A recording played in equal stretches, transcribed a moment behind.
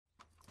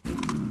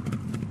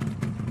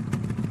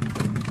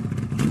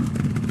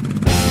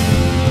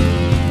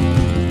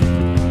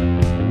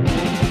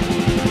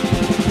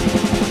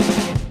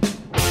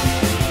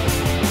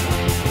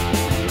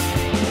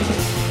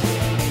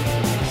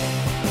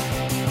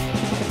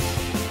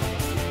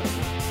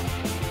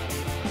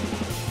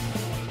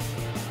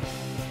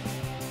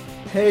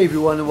Hey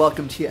everyone, and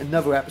welcome to yet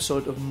another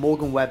episode of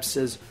Morgan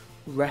Webster's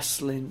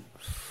Wrestling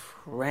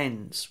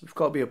Friends. We've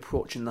got to be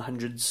approaching the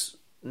hundreds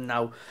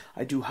now.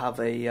 I do have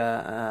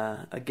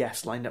a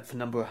guest lined up for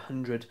number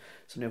 100,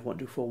 something I've wanted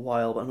to do for a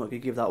while, but I'm not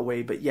going to give that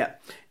away. But yeah,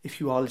 if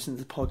you are listening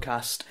to the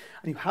podcast,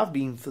 and you have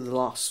been for the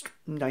last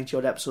 90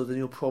 odd episodes, then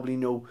you'll probably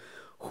know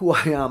who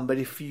I am. But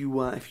if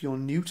you're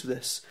new to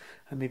this,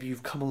 and maybe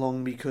you've come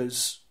along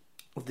because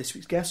of this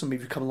week's guest, or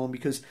maybe you've come along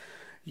because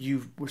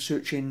you were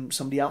searching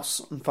somebody else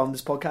and found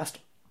this podcast,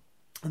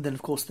 and then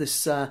of course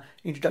this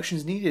introduction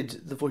is needed.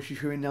 The voice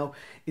you're hearing now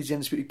is the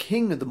undisputed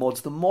king of the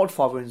mods, the mod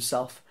father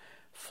himself,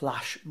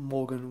 Flash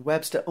Morgan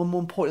Webster. And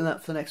more important than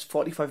that, for the next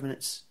 45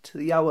 minutes to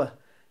the hour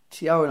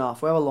and a half,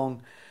 however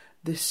long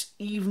this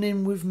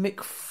evening with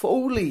Mick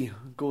Foley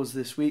goes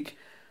this week,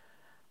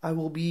 I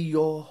will be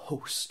your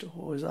host,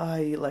 or as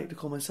I like to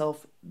call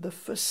myself, the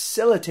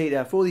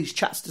facilitator for all these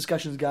chats,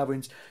 discussions,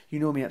 gatherings. You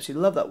know me,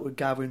 absolutely love that word,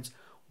 gatherings,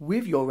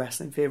 with your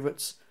wrestling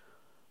favourites,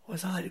 or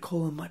as I like to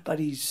call them, my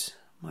buddies,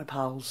 my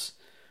pals,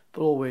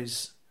 but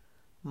always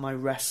my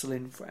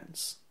wrestling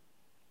friends.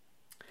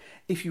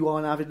 If you are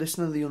an avid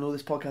listener, then you'll know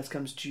this podcast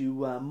comes to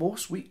you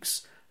most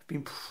weeks. I've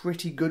been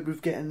pretty good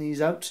with getting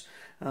these out.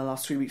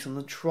 Last 3 weeks on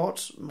the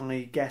trot,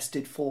 my guest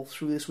did fall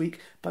through this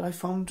week, but I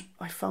found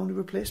a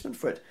replacement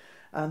for it,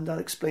 and I'll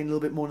explain a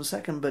little bit more in a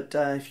second. But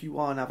if you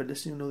are an avid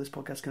listener, you'll know this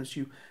podcast comes to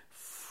you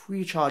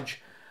free of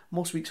charge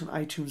most weeks on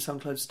iTunes,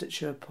 SoundCloud,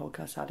 Stitcher,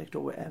 Podcast Addict,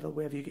 or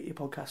wherever you get your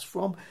podcasts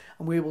from.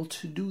 And we're able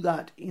to do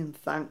that in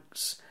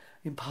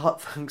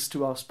part thanks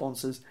to our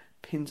sponsors,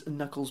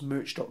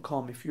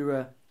 pinsandknucklesmerch.com. If you're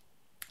a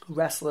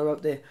wrestler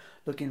out there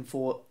looking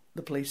for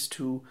the place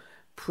to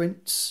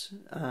print,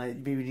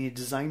 maybe you need a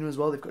designer as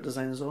well. They've got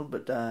designers on,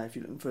 but if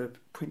you're looking for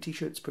print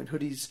t-shirts, print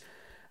hoodies,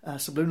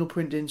 subliminal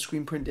printing,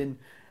 screen printing,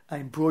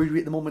 embroidery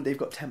at the moment, they've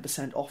got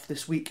 10% off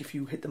this week. If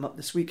you hit them up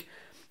this week,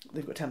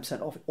 they've got 10%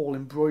 off all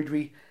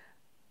embroidery.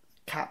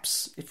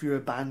 Caps, if you're a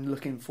band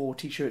looking for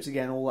t-shirts,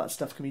 again, all that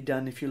stuff can be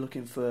done. If you're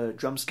looking for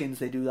drum skins,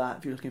 they do that.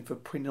 If you're looking for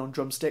printing on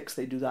drumsticks,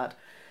 they do that.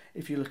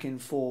 If you're looking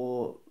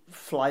for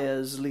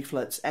flyers,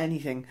 leaflets,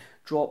 anything,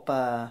 drop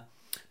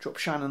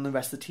Shannon and the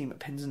rest of the team at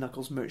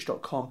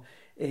pinsandknucklesmerch.com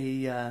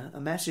a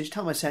message.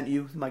 Tell them I sent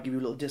you. They might give you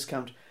a little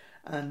discount.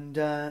 And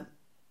by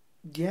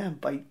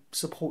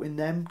supporting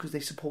them, because they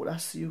support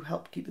us, you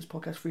help keep this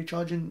podcast free of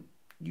charge, and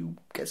you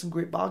get some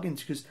great bargains,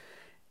 because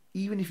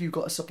even if you've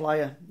got a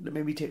supplier that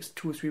maybe takes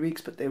 2 or 3 weeks,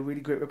 but they're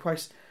really great with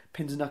price,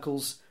 Pins and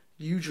Knuckles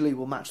usually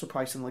will match the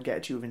price and they'll get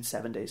it to you within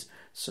 7 days.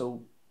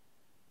 So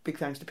big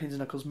thanks to Pins and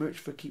Knuckles Merch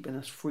for keeping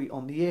us free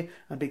on the air,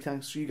 and big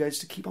thanks to you guys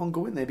to keep on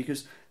going there,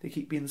 because they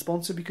keep being the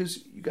sponsor,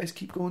 because you guys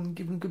keep going and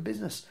giving good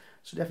business.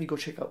 So definitely go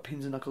check out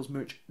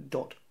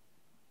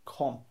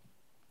pinsandknucklesmerch.com.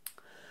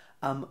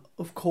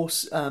 Of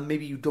course,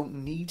 maybe you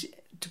don't need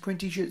to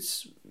print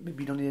t-shirts,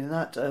 maybe you don't need any of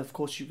that. Of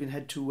course, you can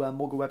head to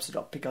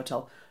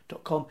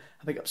morganwebster.pickcartel.com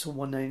and pick up some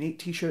 198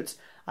 t-shirts.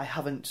 I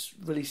haven't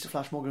released a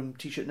Flash Morgan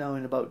t-shirt now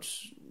in about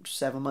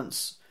 7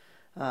 months.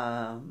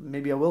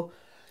 Maybe I will.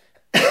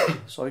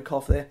 Sorry,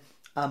 cough there.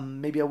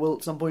 Maybe I will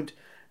at some point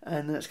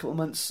in the next couple of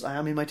months. I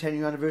am in my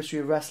 10-year anniversary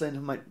of wrestling. I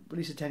might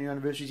release a 10-year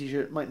anniversary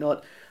t-shirt, might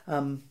not.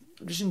 I'm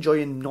just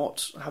enjoying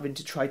not having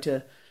to try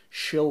to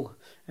shill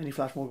any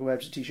Flash Morgan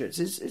Webster t-shirts.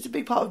 It's a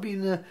big part of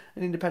being an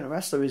independent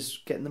wrestler, is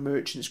getting the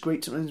merch, and it's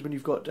great sometimes when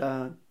you've got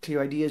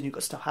clear ideas and you've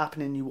got stuff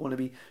happening and you want to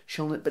be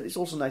shilling it, but it's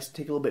also nice to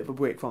take a little bit of a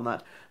break from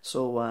that.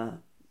 So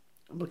I'm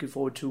looking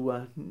forward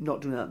to not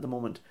doing that at the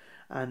moment.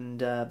 And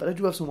but I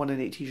do have some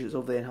 198 t-shirts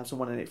over there and have some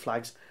 198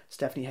 flags. So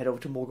definitely head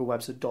over to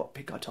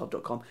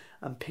morganwebster.pickcartel.com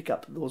and pick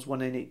up those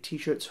 198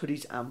 t-shirts,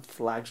 hoodies and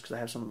flags, because I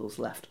have some of those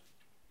left.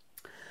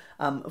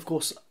 Of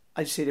course,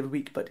 I say it every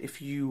week, but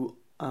if you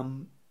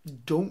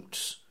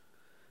don't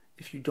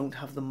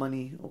have the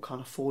money or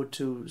can't afford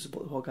to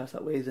support the podcast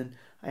that way, then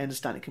I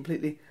understand it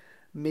completely.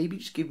 Maybe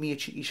just give me a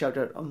cheeky shout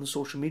out on the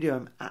social media.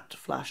 I'm at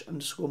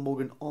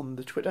 @Flash_Morgan on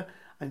the Twitter.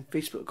 I'm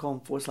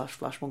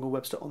Facebook.com/Flash Morgan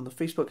Webster on the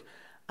Facebook.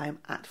 I'm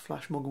at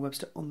Flash Morgan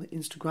Webster on the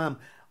Instagram.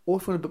 Or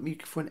if you want to book me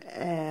for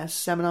an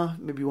seminar,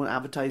 maybe you want to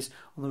advertise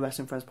on the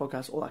Wrestling Friends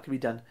podcast, all that can be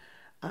done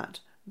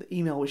at the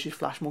email, which is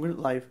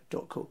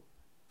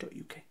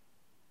flashmorgan@live.co.uk.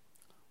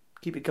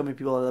 Keep it coming,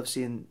 people. I love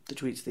seeing the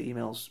tweets, the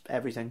emails,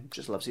 everything.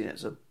 Just love seeing it.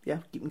 So, yeah,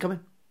 keep them coming.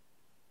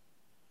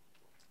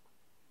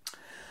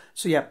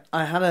 So, yeah,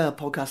 I had a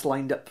podcast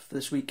lined up for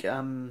this week.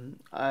 I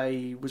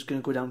was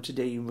going to go down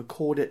today and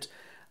record it.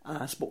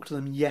 I spoke to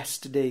them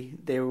yesterday.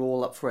 They were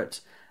all up for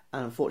it.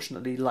 And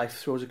unfortunately, life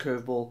throws a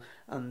curveball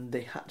and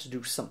they had to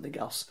do something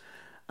else.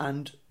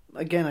 And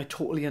again, I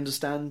totally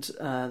understand.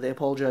 They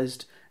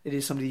apologised. It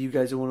is somebody you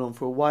guys have known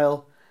for a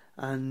while.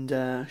 And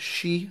it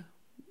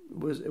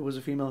was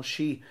a female.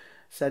 She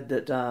said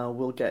that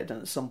we'll get it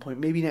done at some point.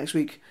 Maybe next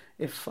week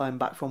if I'm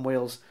back from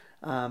Wales.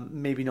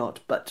 Maybe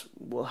not, but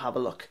we'll have a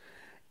look.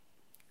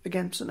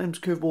 Again, sometimes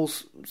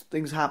curveballs,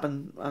 things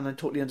happen, and I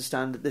totally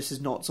understand that this is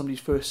not somebody's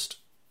first.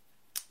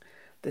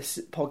 This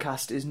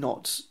podcast is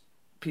not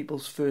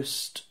people's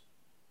first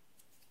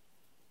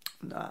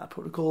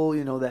protocol,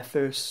 their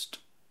first,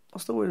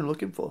 what's the word I'm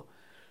looking for?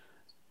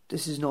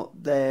 this is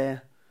not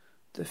the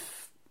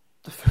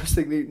first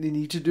thing they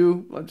need to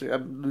do.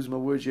 I'm losing my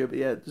words here, but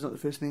yeah, it's not the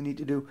first thing they need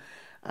to do.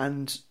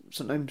 And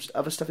sometimes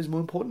other stuff is more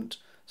important.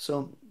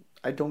 So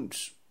I don't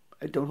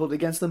hold it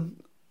against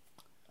them.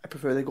 I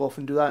prefer they go off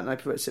and do that, and I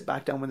prefer to sit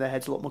back down when their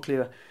head's a lot more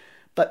clearer.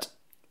 But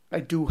I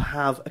do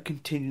have a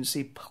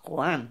contingency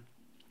plan.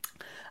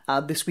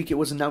 This week it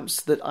was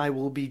announced that I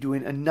will be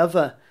doing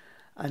another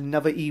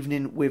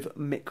evening with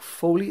Mick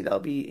Foley. That'll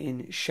be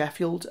in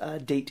Sheffield.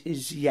 Date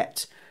is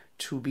yet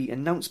to be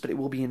announced, but it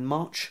will be in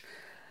March.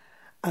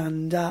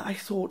 And I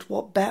thought,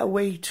 what better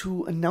way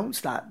to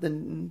announce that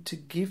than to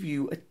give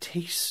you a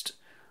taste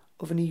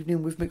of an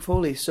evening with Mick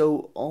Foley.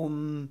 So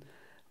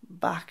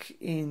back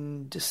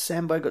in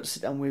December, I got to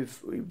sit down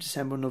with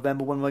December and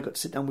November one, where I got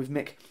to sit down with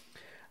Mick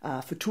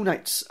for 2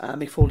 nights.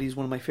 Mick Foley is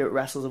one of my favourite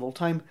wrestlers of all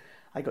time.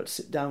 I got to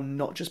sit down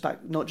not just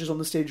on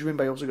the stage with him,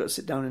 but I also got to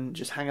sit down and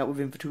just hang out with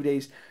him for 2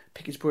 days,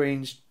 pick his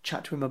brains,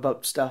 chat to him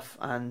about stuff,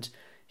 and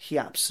he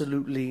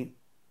absolutely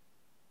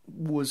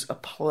was a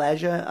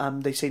pleasure.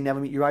 They say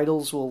never meet your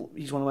idols. Well,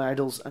 he's one of my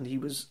idols, and he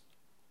was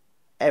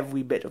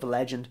every bit of a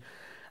legend,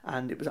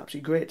 and it was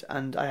absolutely great.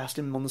 And I asked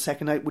him on the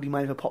second night, would he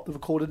mind if I popped the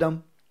recorder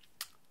down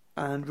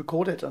and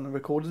record it? And I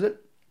recorded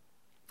it.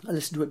 I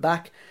listened to it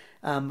back.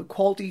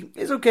 Quality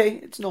is okay.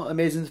 It's not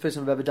amazing. It's the first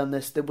time I've ever done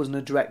this. There wasn't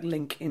a direct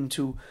link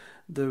into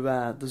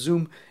the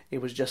Zoom.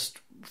 It was just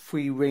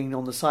free reign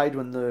on the side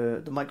when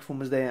the microphone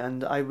was there,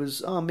 and I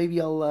was maybe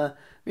I'll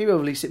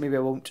release it, maybe I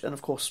won't. And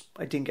of course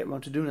I didn't get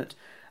around to doing it.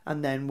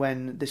 And then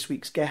when this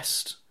week's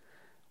guest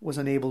was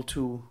unable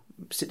to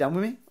sit down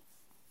with me,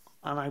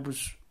 and I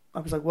was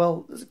like,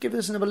 well, let's give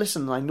this another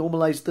listen. And I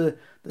normalised the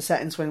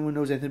settings for anyone who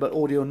knows anything about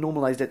audio, and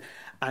normalised it,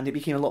 and it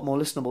became a lot more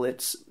listenable.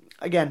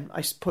 Again,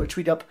 I put a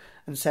tweet up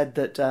and said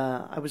that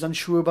I was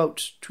unsure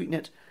about tweeting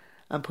it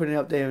and putting it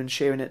out there and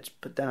sharing it,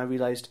 but then I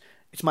realised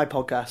it's my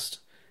podcast,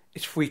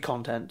 it's free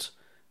content,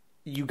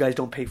 you guys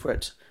don't pay for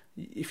it.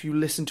 If you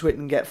listen to it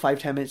and get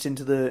 5-10 minutes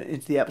into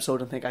the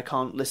episode and think I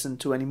can't listen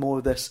to any more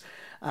of this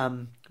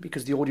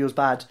because the audio's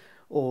bad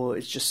or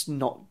it's just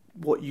not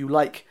what you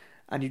like,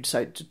 and you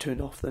decide to turn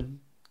it off,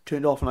 then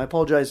turn it off, and I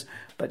apologise.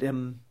 But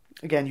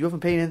again, you haven't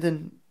paid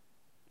anything,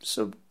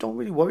 so don't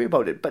really worry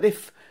about it. But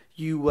if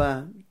you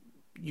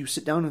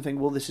sit down and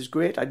think, well, this is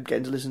great, I'm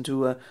getting to listen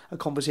to a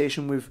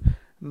conversation with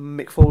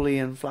Mick Foley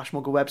and Flash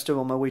Morgan Webster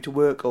on my way to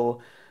work, or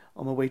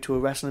on my way to a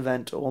wrestling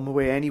event, or on my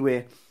way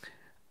anywhere,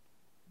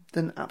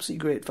 then absolutely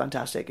great,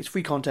 fantastic. It's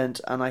free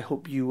content, and I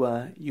hope you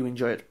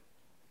enjoy it.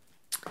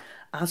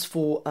 As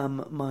for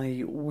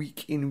my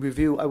week in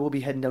review, I will be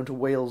heading down to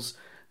Wales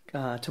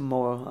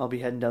tomorrow. I'll be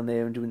heading down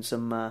there and doing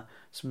some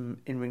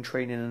in-ring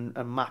training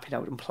and mapping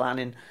out and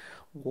planning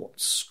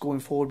what's going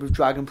forward with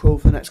Dragon Pro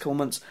for the next couple of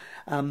months.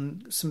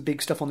 Some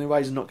big stuff on the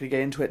horizon, not going to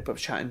get into it, but I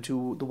was chatting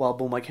to the Wild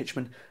Bull Mike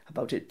Hitchman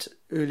about it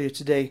earlier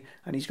today,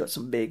 and he's got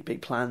some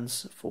big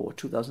plans for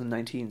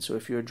 2019. So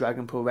if you're a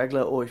Dragon Pro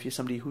regular, or if you're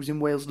somebody who's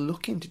in Wales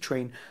looking to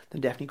train,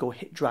 then definitely go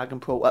hit Dragon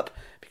Pro up,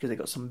 because they've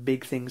got some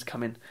big things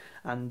coming.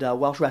 And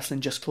Welsh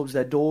Wrestling just closed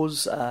their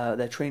doors,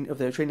 their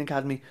training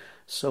academy.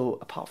 So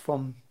apart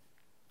from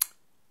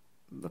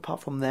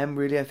them,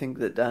 really, I think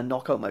that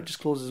Knockout might just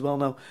close as well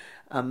now.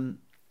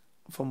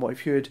 From what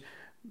I've heard,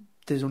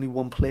 there's only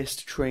one place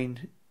to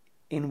train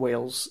in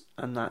Wales,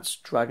 and that's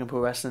Dragon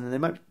Pro Wrestling. And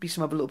there might be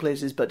some other little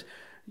places, but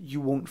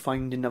you won't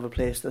find another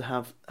place that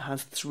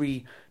has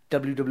 3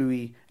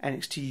 WWE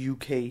NXT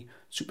UK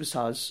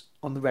superstars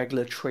on the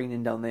regular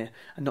training down there.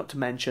 And not to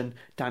mention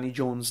Danny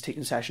Jones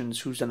taking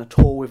sessions, who's done a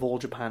tour with All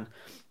Japan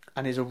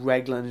and is a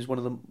regular and is one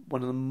of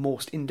the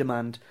most in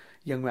demand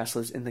young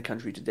wrestlers in the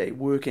country today,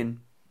 working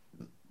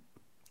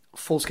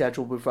full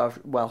schedule with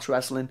Welsh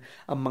Wrestling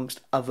amongst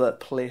other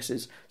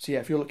places. So yeah,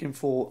 if you're looking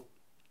for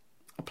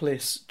a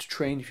place to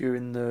train, if you're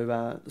in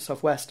the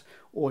southwest,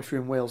 or if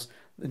you're in Wales,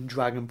 then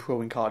Dragon Pro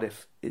in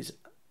Cardiff is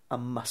a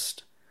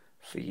must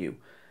for you.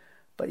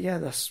 But yeah,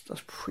 that's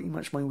pretty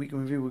much my week in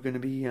review. We're going to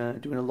be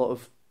doing a lot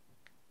of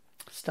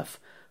stuff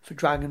for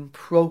Dragon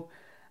Pro,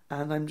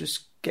 and I'm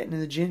just getting in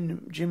the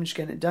gym, just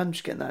getting it done,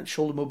 just getting that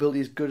shoulder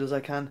mobility as good as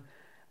I can,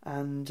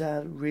 and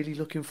really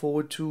looking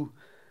forward to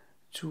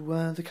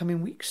the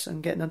coming weeks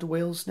and getting down to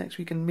Wales next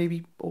week, and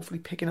maybe hopefully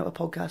picking up a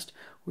podcast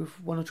with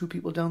 1 or 2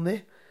 people down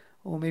there,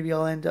 or maybe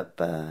I'll end up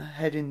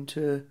heading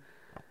to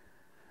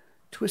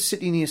a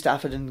city near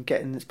Stafford and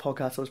getting this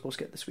podcast I was supposed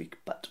to get this week,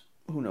 but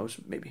who knows,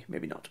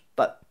 maybe not.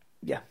 But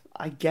yeah,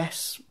 I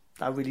guess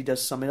that really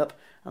does sum it up,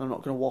 and I'm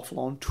not going to waffle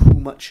on too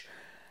much.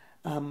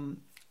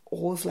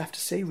 All that's left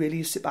to say really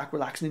is sit back,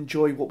 relax, and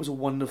enjoy what was a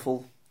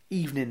wonderful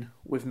evening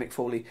with Mick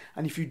Foley.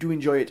 And if you do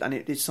enjoy it, and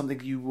it is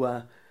something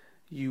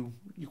you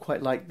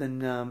quite like,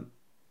 then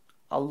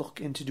I'll look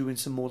into doing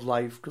some more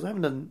live, because I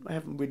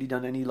haven't really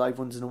done any live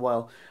ones in a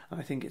while, and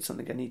I think it's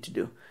something I need to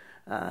do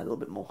a little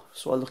bit more.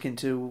 So I'll look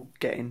into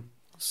getting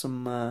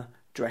some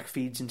direct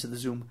feeds into the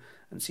Zoom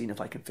and seeing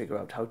if I can figure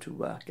out how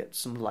to get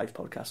some live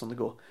podcasts on the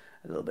go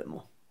a little bit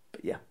more.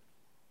 But yeah,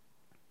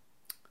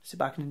 sit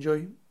back and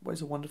enjoy what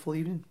is a wonderful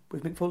evening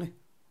with Mick Foley.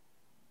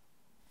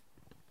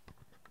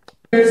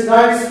 Here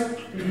tonight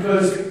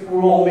because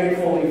we're all Mick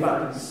Foley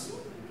fans.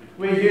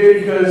 We're here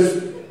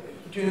because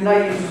during the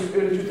 90s,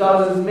 early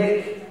 2000s,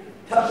 Mick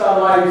touched our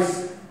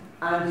lives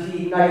and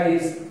he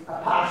ignited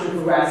a passion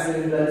for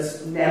wrestling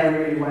that's never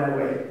really went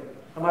away.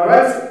 Am I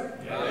right?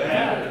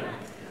 Yeah.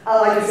 I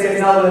like to say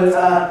now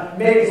that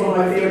Mick is one of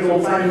my favourites all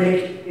the time.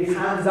 Mick is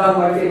hands down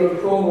my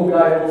favourite promo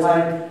guy all the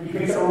time. He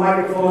picks up a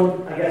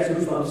microphone and gets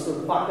goosebumps. So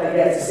the fact that I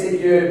get to sit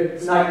here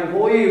tonight with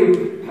all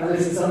you and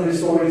listen to some of his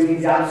stories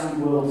means the absolute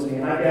world to me.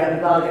 And I'm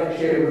glad I get to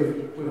share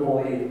it with all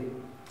of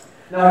you.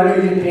 Now, I know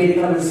you didn't pay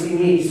to come and see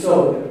me,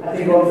 so I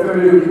think without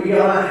further ado, can we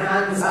get on our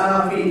hands and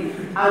our feet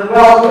and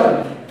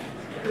welcome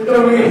the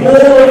WWE Hall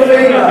of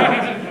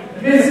Famer,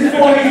 Mrs.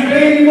 Foley's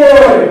baby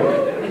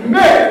boy,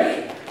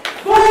 Mick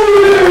Foley!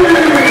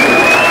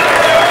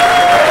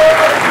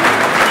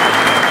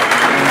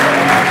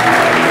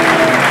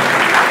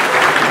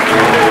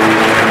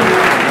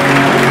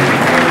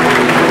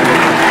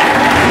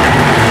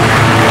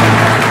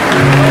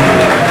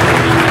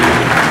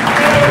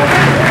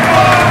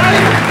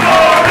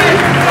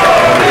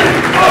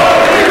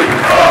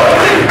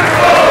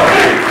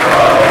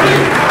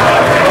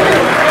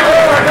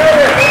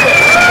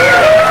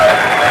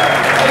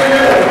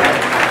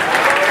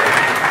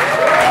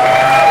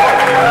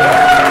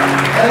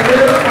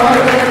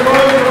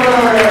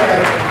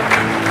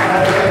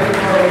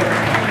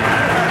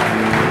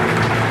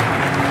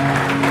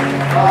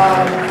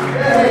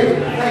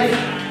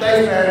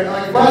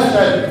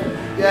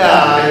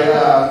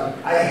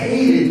 I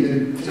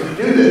hated to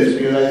do this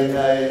because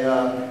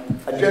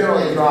I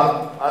generally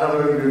drop. I don't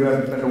know if you've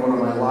been to one of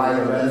my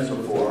live events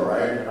before,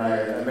 right? And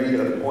I make it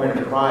a point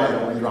of pride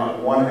to only drop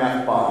one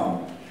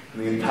F-bomb in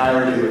the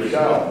entirety of the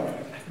show.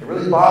 It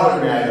really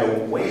bothered me. I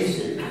got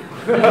wasted on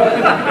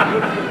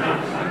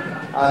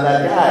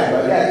that guy.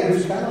 But yeah, he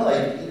was kind of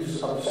like, he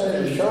was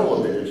upsetting the show a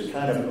little bit. Just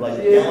kind of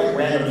like yelling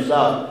random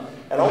stuff.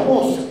 And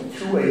almost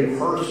to a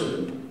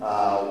person,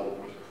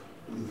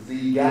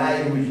 the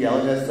guy who was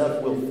yelling that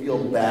stuff will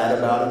feel bad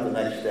about it the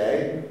next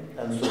day.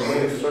 And so the way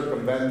to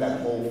circumvent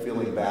that whole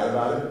feeling bad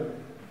about it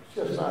is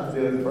just not to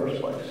do it in the first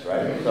place,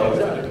 right? So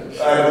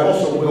I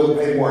also will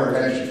pay more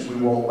attention, so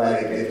we won't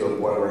let it get to a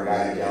point where a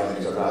guy is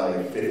yelling about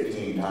like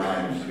 15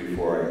 times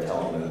before I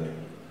tell him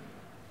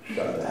to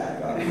shut the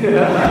heck up.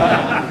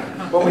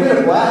 But we had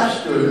a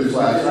blast doing this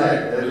last night.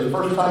 It was the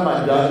first time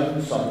I'd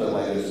done something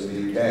like this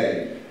in the UK.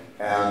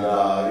 And,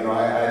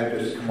 I had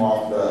just come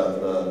off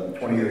the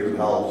 20 Years of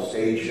Hell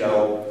stage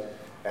show,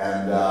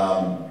 and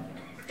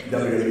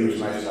WWE was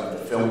nice enough to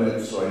film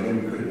it, so I knew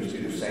we couldn't just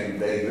do the same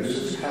thing. This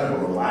is kind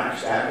of a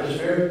relaxed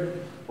atmosphere,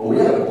 but we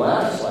had a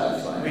blast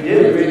last night. We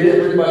did.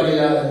 Everybody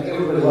left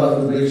with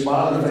a big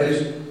smile on their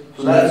face,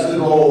 so that's the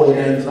goal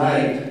again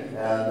tonight.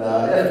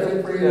 And,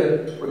 feel free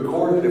to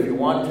record it if you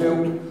want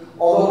to.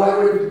 Although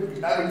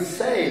I would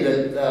say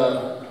that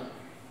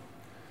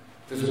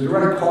there's a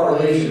direct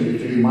correlation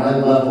between my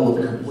level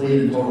of complete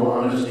and total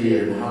honesty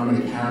and how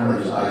many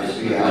cameras I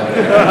see out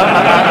there.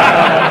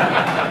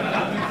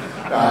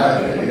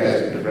 You guys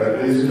can,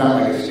 this is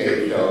not like a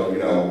stage show, you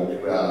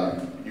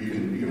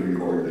can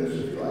record this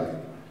if you like.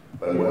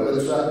 But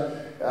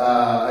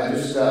I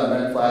just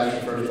met Flash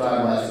the first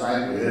time last night.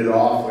 We hit it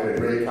off. We had a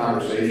great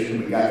conversation.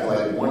 We got to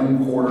like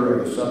 1/4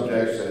 of the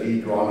subjects that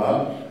he'd drawn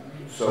up.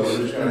 So we're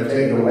just going to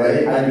take it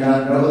away. I do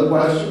not know the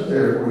questions,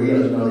 therefore he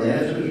doesn't know the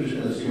answers. We're just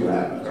going to see what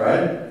happens, all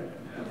right?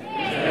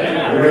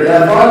 Yeah. You ready to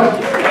have fun?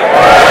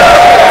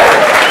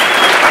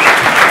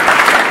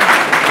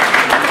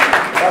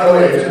 By the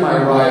way, it's in my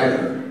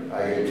rider. I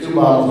get 2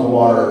 bottles of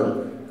water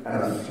and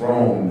a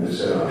throne to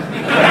sit on.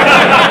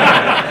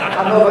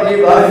 I don't know about you,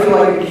 but I feel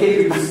like a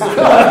kid who's... I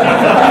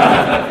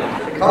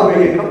can't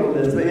really get comfortable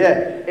with this, but yeah,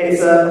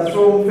 it's a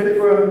throne fit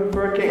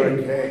for a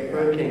king.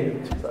 For a king.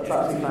 So that's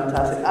absolutely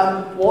fantastic.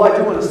 What I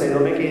do want to say though,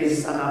 Mick,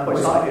 is, and I've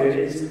always started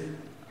here, is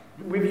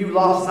with you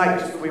last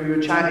night when we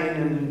were chatting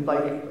and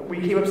like we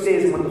came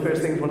upstairs and one of the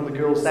first things one of the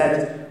girls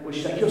said was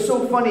she's like, "You're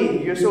so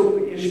funny. She's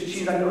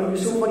like, oh, you're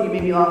so funny. You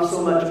made me laugh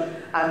so much."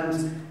 And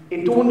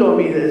it dawned on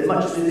me that as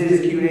much as it is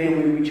a Q&A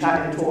and we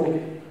chat and talk,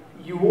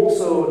 you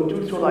also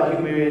do throw that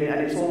humour in,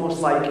 and it's almost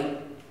like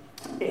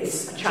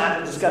it's a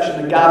chat, a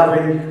discussion, a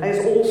gathering, and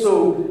it's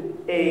also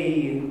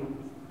a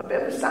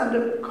bit of a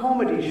stand-up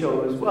comedy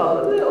show as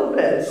well, a little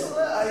bit.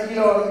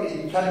 You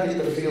kind of get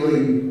the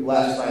feeling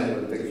last night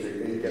when things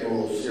get a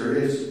little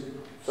serious.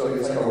 So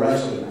it's like a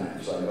wrestling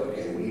match. Like,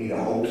 okay, we need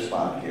a hope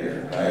spot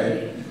here,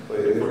 right? But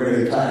if we're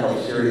going to tackle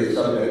a serious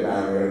subject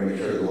matter, we're going to make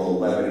sure there's a little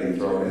levity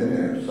thrown in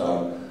there.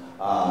 So,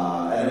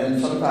 and then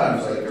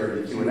sometimes, like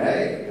during the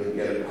Q&A, you'll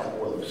get a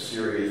couple of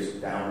serious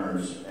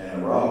downers in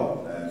a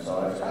row. And so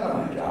it's kind of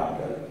my job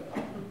to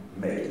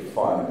make it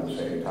fun at the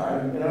same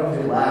time. If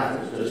you laugh,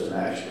 it's just an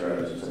extra,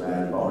 it's just an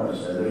added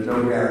bonus. And there's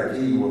no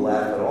guarantee you will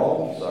laugh at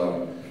all.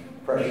 So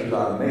pressure's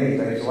on me.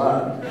 Thanks a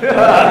lot.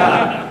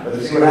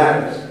 Let's see what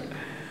happens.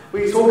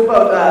 We talk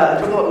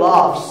about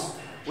laughs.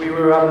 We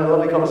were having a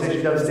lovely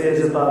conversation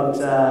downstairs about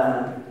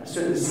a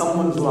certain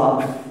someone's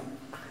laugh.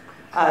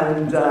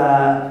 And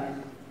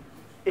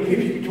If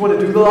you want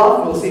to do the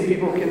laugh, we'll see if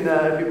people can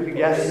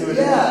guess who it is.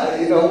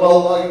 Yeah,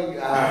 well,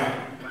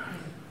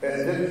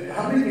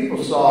 how many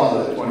people saw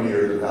the 20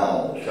 Years of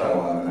Hell show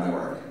on the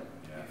network?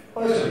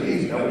 Well, it's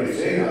easy. Nobody's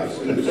seen us.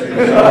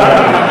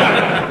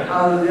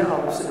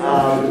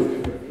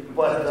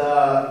 But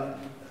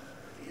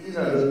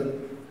the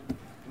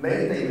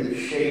main thing that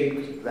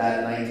shaped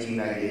that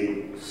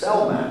 1998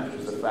 cell match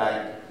was the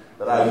fact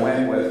that I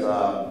went with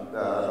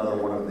another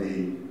one of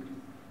the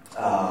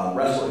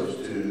wrestlers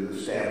to the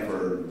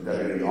Stanford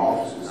WWE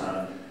offices.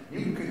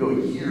 You could go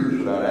years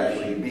without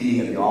actually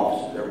being in the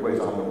offices.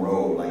 Everybody's on the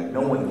road. Like, no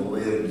one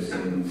lives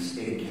in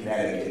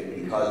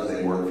Connecticut because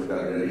they work for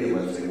WWE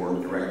unless they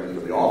work directly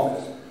for the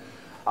office.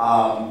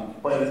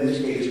 But in this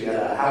case, we had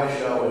a house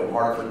show in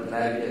Hartford,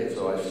 Connecticut,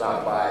 so I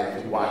stopped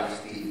by to watch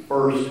the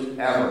first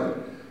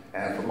ever,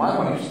 and for my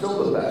money,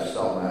 still the best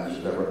cell match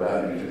that's ever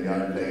been between The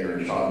Undertaker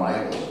and Shawn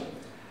Michaels.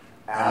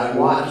 And I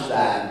watched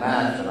that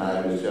match, and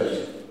I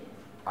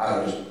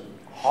was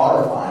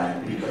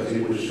horrified because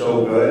it was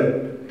so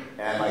good.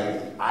 And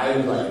I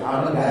was like,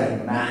 I'm a guy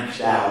who maxed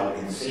out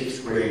in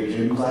 6th grade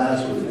gym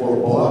class with 4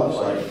 pull-ups,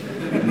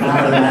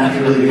 not a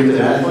naturally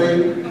gifted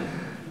athlete.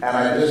 And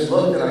I just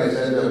looked and I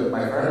said to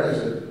my friend, I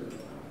said,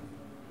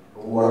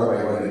 what am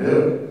I going to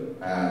do?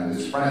 And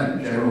this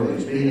friend,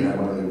 generally speaking, had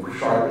one of the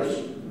sharpest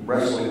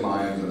wrestling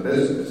minds in the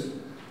business.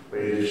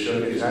 But he just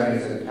shook his head and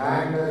he said,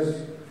 Agnes,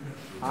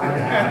 I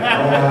have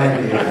no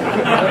idea.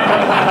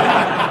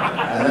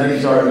 And then he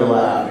started to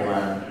laugh. He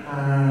went,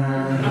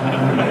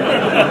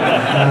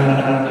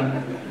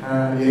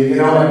 you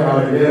know what I'm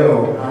going to do?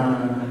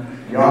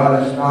 You ought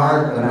to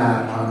start the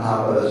match on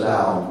top of the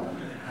cell.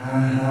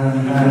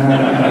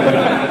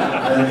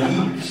 And he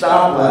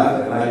stopped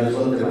laughing, and I just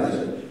looked at him and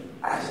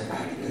I said, I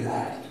can do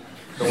that.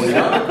 So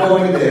without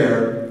going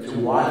there to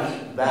watch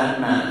that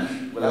match,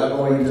 without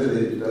going to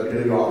the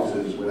WWE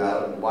offices,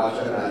 without watch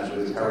that match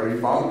with Terry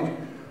Funk,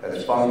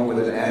 that's Funk with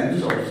an N,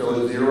 so I'm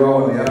still a 0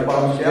 on the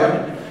F-bombs,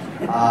 yeah.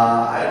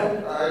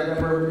 I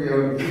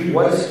remember, he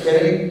was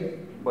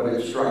kidding, but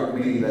it struck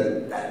me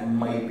that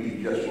might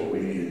be just what we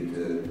needed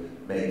to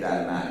make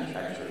that match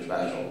extra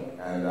special.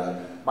 And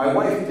my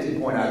wife did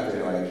point out to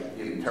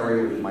me,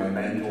 Terry was my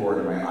mentor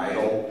and my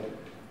idol,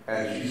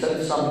 and she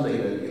said something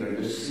that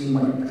just seemed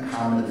like a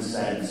common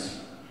sense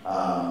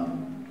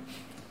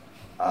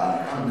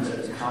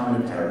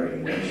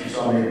commentary. When she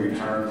saw me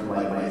return from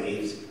my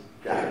 8th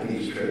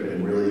Japanese trip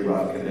in really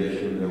rough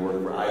conditions and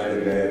worked for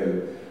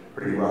IWA, a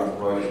pretty rough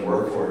place to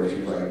work for, she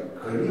was like,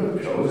 couldn't you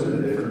have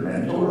chosen a different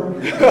mentor?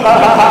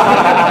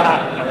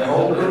 My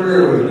whole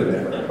career would have been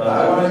different. But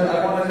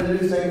I wanted to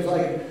do things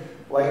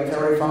like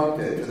Terry Funk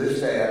did. To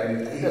this day,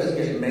 he doesn't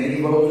get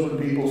many votes when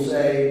people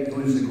say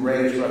who's the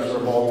greatest wrestler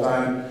of all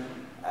time.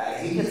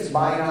 He gets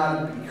my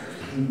nod because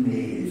he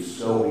made it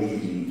so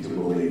easy to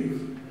believe.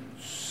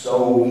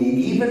 So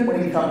even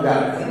when he comes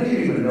out, I don't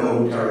even know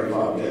who Terry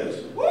Funk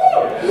is.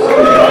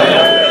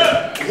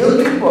 He'll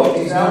be booked.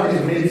 He's now in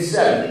his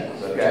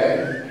mid-70s, okay?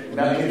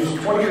 Now, he was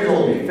 20 years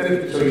old,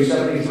 so he's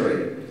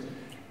 73.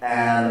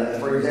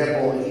 And, for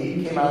example,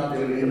 he came out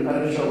to an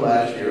independent show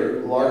last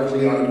year,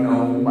 largely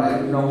known by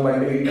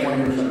maybe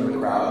 20% of the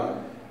crowd.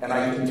 And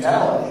I can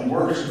tell he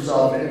works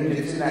himself in, he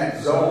gets in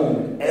that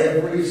zone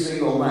every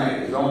single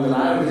night. The zone that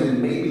I was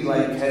in maybe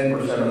 10%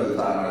 of the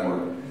time I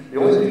work. The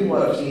only people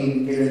I've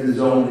seen get in the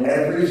zone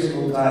every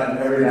single time,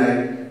 every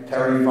night,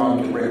 Terry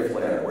Funk and Ric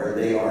Flair, where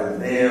they are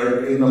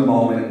there in the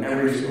moment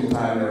every single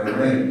time they're in the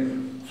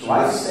ring. So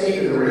I say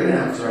to the ring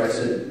announcer, I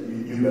said,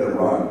 you better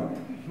run.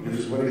 He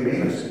goes, what do you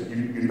mean? I said,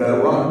 you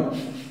better run.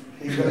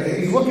 He's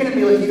looking at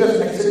me like he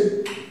doesn't. I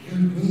said, you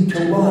need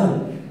to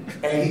run.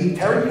 And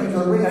Terry comes to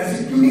the ring. I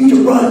said, you need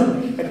to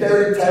run. And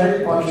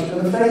Terry punches him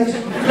in the face.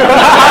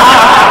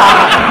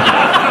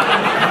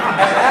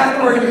 And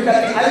afterwards, he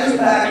got the ice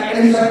back,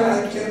 and he's like, I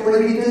can't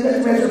believe he did that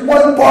to me. I said,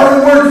 one part of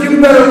the words,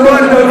 you better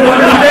run, don't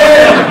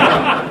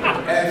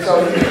understand. And so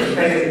he just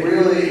made it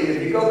really,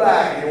 if you go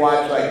back and you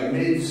watch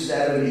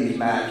mid-70s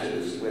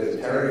matches with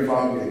Terry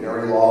Funk and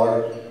Jerry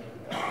Lawler,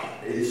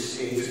 it's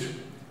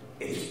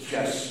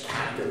just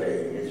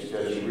captivating. It's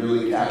just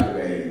really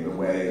captivating the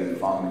way that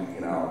Funk,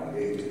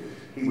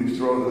 he would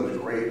throw those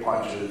great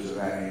punches, and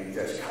then he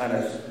just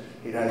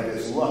he'd have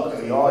this look,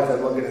 and he always had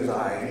a look in his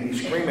eye, and he'd be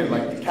screaming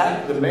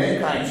the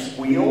Mankind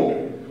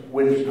squeal,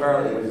 which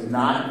apparently was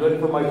not good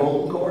for my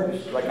vocal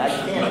cords. I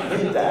can't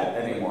hit that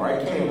anymore.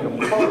 I can't even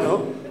come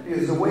close.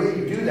 Because the way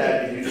you do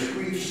that is you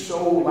screech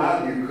so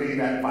loud, you create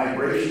that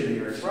vibration in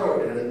your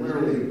throat, and it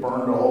literally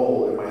burned a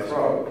hole in my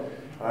throat.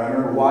 I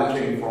remember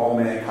watching For All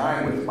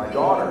Mankind with my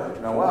daughter,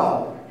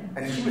 Noelle,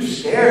 and she was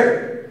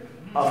scared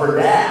of her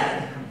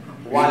dad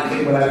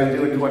watching what I was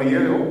doing 20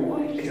 years ago.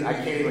 I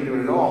can't even do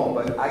it at all.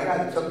 But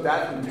I took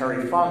that from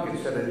Terry Funk.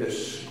 Instead of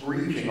just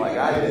screeching like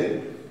I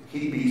did,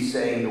 he'd be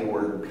saying the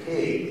word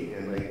pig,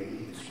 and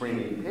he'd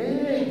screaming,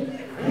 pig,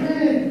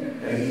 pig.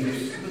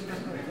 And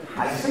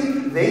I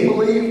think they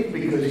believed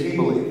because he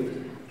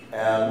believed.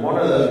 And one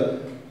of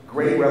the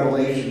great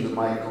revelations of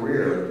my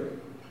career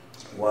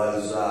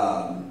was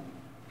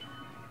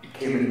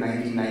came in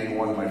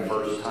 1991, my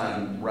first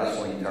time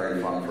wrestling Terry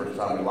Funk, first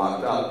time we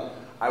locked up.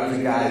 I was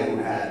a guy who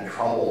had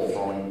trouble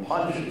throwing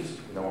punches,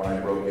 when I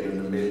broke it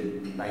in the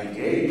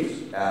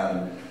mid-1980s.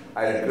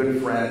 I had a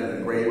good friend and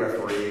a great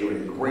referee, or a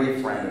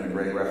great friend and a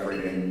great referee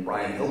named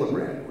Brian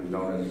Hildebrand, who was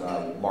known as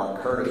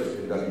Mark Curtis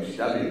in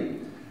WCW.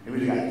 He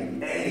was a guy who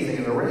could do anything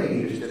in the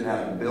ring. He just didn't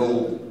have the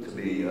build to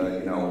be,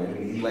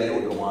 he later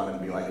would go on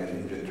and be like a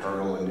Ninja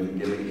Turtle and do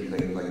gimmicky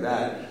things like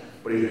that.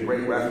 But he was a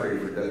great referee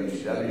for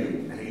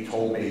WCW. And he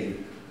told me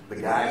the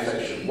guys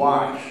I should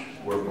watch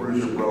were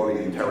Bruiser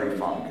Brody and Terry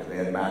Funk. And they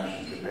had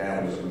matches in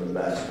Japan with some of the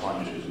best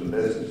punches in the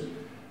business.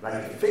 And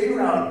I could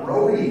figure out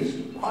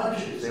Brody's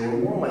punches. They were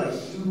more like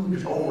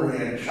huge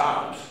overhand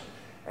chops.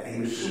 And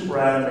he was super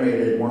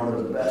animated, one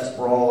of the best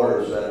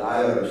brawlers that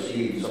I've ever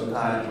seen.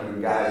 Sometimes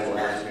when guys will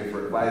ask me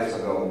for advice,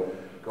 I'll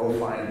go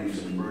find me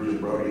some Bruiser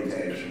Brody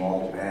tapes from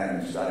All Japan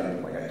and study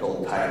them. Like I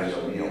told Titus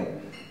O'Neil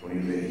when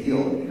he was a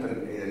heel.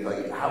 It's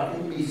like, how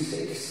can you be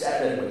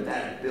 6'7" with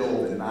that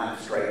build and not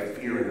strike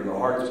fear into the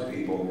hearts of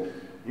people?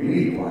 You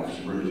need to watch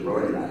some Bruiser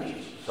Brody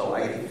matches. So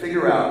I could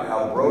figure out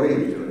how Brody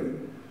was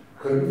doing.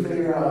 Couldn't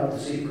figure out the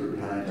secret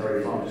behind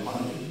Terry Funk's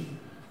punches.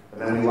 And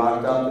then we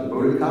locked up at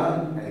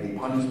Budokan, and he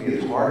punched me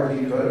as hard as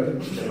he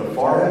could in the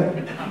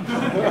forehead.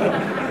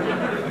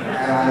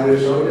 And I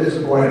was so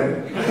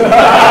disappointed. And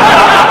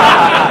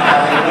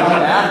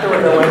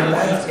afterwards, I went,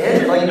 that's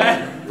it? Like,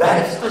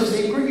 that's the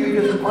secret?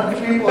 You just punch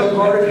people as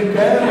hard as you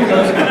can? He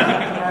goes,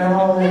 and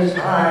all this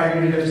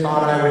time, you just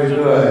thought I was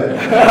good.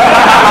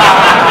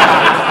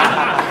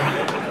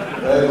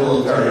 That's a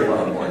little Terry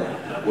Funk for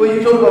you. Well, you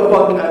talked about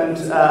Funk, and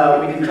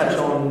we didn't touch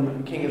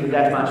on King of the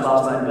Death match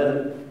last time,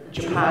 but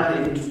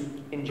Japan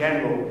in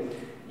general,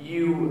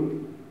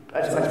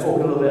 I spoke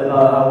a little bit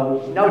about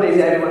how nowadays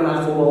everyone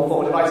has mobile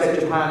phones. If I said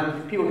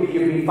Japan, people could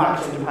give me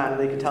facts on Japan,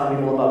 they could tell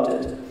me all about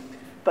it.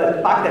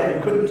 But back then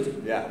you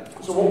couldn't. Yeah.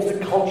 So what was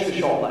the culture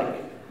shock like?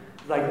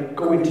 Like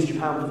going to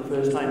Japan for the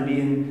first time,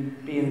 being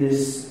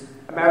this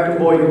American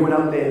boy going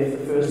out there for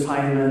the first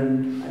time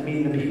and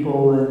meeting the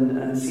people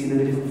and seeing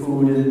the different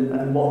food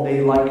and what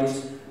they liked.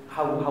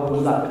 How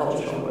was that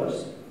culture shock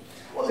was?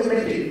 Well, they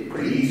make it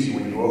pretty easy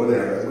when you go over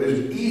there. It was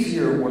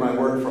easier when I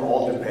worked for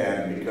All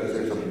Japan because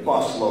there's a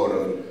busload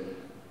of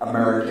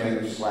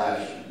Americans /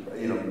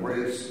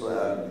 Brits,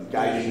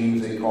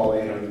 gaijins they call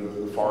it,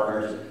 the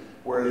foreigners.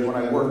 Whereas when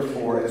I worked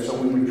for it, so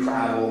we would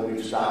travel,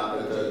 we'd stop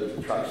at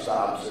the truck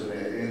stops, and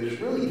it was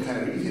really kind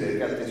of easy. They've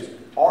got this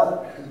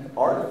art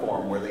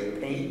form where they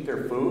paint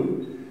their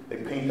food, they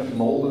paint the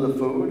mold of the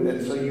food,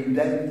 and so you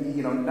then,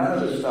 none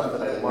of the stuff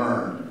that I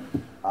learned.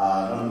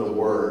 None of the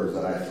words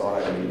that I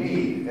thought I would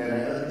need.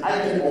 And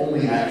I could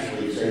only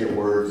actually say the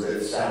words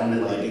that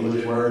sounded like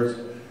English words,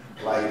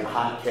 like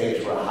hot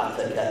cakes were hot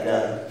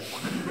takeka,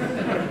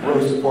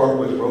 roasted pork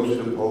was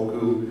roasted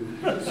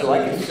poku. So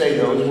I could say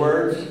those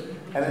words,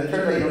 and it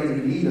turns out you don't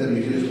even need them.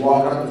 You can just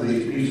walk up to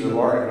these pieces of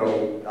art and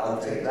go,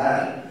 I'll take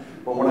that.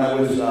 But when I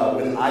was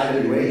with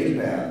IWA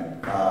Japan,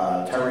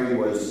 Terry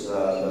was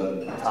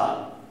the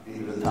top. He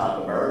was the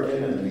top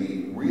American, and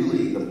the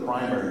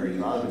primary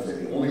reason, I would say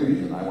the only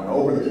reason I went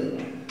over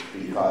there,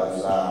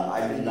 because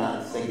I did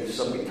not think,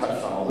 somebody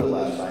touched on all this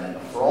last time,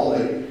 for all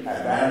the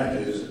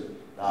advantages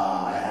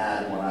I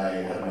had when I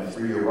had my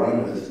 3-year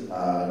run with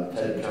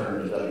Ted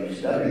Turner's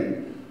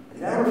WCW, I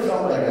never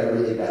felt like I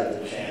really got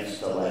the chance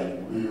to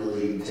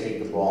really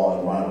take the ball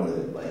and run with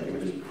it. Like, it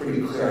was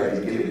pretty clear I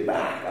had to give it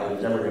back. I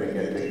was never going to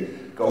get to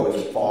go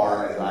as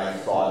far as I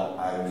thought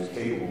I was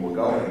capable of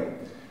going.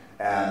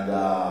 And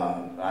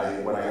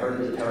when I heard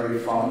that Terry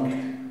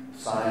Funk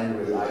signed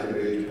with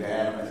IWA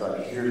Japan, I thought,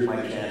 here's my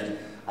chance.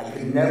 I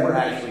could never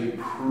actually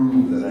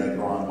prove that I'd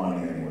drawn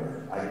money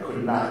anywhere. I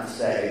could not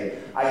say,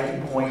 I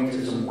could point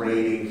to some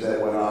ratings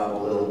that went up a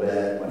little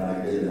bit when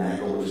I did an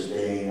angle with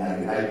Sting.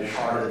 I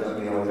charted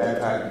them, at that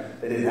time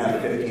they didn't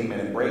have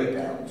 15-minute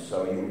breakdowns,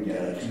 so you would get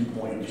a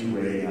 2.2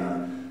 rating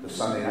on the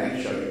Sunday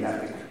night show. You'd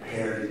have to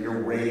compare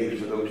your ratings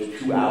for those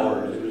 2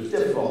 hours. It was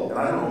difficult, and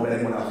I don't know if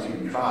anyone else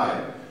even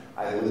tried.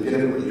 I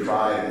legitimately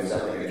tried and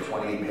sent like a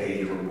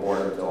 20-page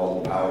report to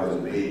all the powers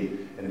that be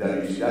in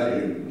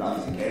WCW.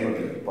 Nothing came of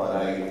it. But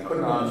I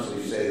couldn't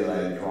honestly say that I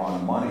had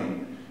drawn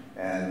money.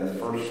 And the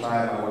first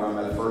time I went on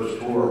that first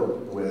tour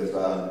with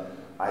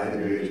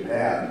IWA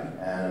Japan,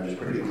 and it was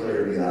pretty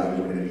clear to me that I was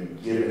going to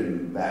be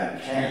given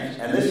that chance.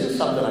 And this is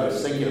something I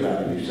was thinking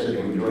about. You said you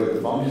enjoyed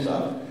the phone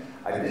stuff.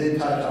 I did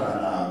touch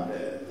on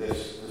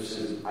this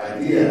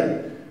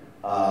idea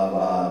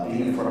of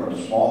being in front of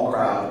a small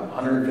crowd,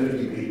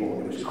 150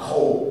 people. It was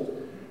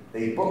cold.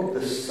 They booked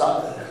the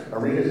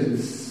arenas in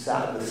the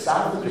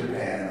south of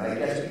Japan, and I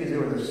guess because they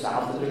were in the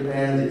south of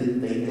Japan, they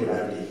didn't think they would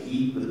have to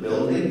heat the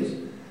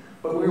buildings.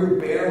 But we were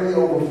barely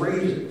over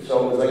freezing.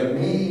 So it was like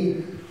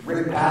me,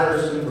 Rick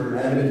Patterson from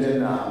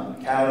Edmonton,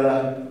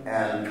 Canada,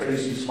 and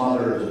Tracy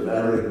Smothers, a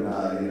veteran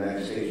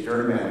United States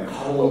journeyman,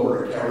 huddled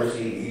over a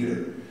kerosene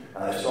heater.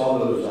 And I saw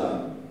those.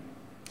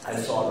 I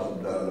saw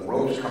the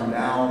ropes come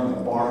down and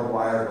the barbed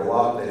wire go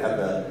up. They had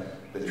the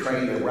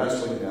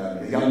wrestling,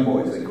 the young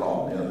boys they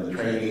call them, the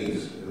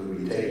trainees who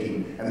would be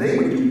taking, and they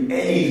would do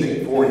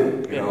anything for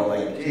you. You know,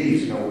 like,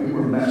 geez, you know, we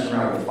were messing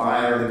around with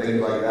fire and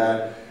things like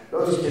that.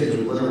 Those kids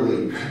would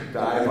literally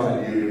dive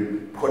on you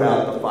to put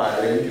out the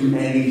fire. They would do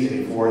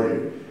anything for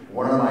you.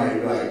 One of the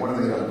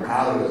things I'm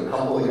proud of is a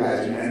couple of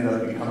guys who ended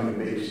up becoming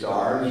big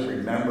stars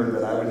remembered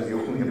that I was the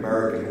only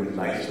American who was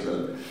nice to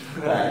them.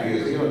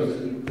 Because, you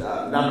know,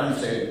 I'm not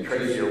saying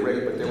Tracy or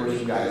Rick, but there were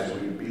some guys who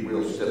would be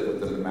real stiff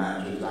with them in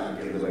matches,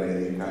 not give them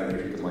anything, kind of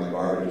treat them like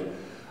garbage.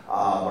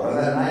 But on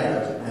that night, I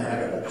was like, man,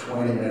 I got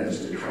 20 minutes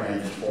to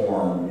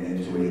transform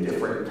into a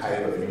different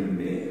type of human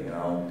being, you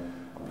know.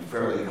 I'm a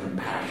fairly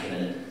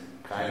compassionate,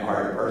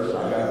 kind-hearted person.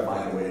 I've got to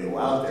find a way to go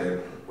out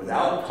there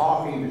without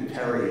talking to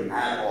Terry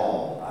at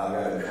all. I've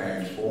got to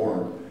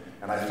transform.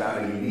 And I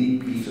found a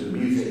unique piece of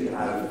music, and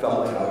I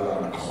felt like I was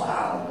on a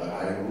cloud.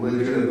 I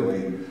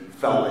legitimately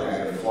felt like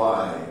I could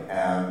fly.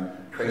 And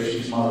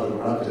Tracy's mother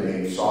went up to me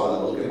and saw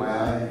that look in my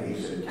eye, and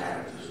he said,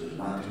 Cactus, there's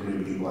not too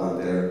many people out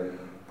there.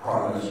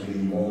 Promise me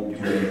you won't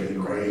do anything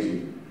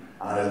crazy.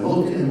 And I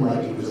looked at him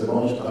like it was the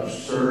most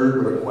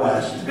absurd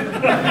request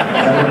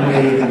ever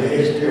made in the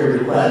history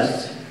of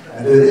requests.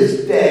 And to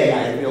this day,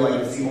 I feel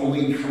like it's the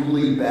only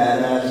truly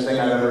badass thing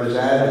I've ever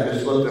said. I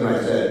just looked and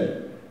I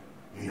said,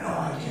 you know,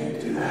 I can't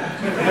do that.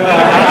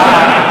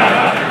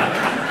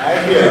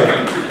 Thank you.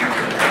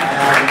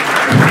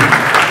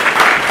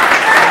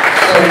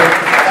 So,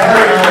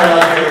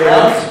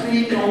 without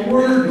speaking a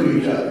word to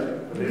each other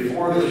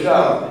before the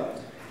show,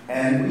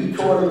 and we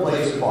tore the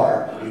place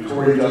apart. We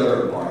tore each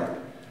other apart.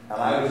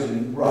 And I was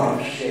in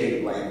rough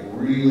shape, like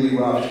really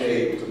rough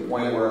shape, to the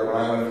point where when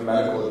I went for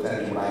medical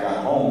attention, when I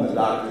got home, the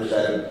doctor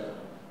said,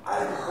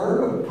 I've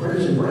heard of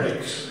prison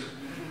breaks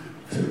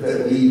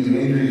that lead to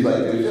injuries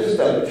like this, just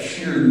a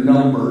sheer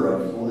number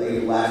of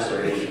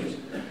lacerations.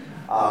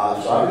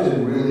 So I was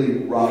in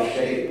really rough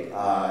shape,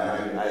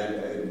 and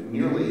I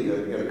nearly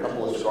got a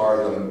couple of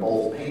scars on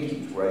both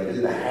pinkies where I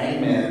did the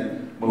hangman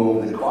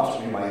move that cost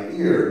me my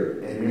ear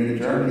in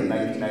Munich, Germany in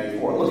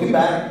 1994. Looking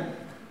back,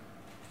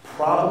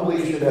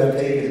 probably should have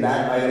taken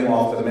that item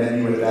off the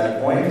menu at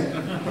that point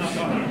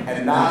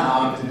and not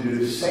opted to do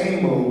the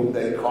same move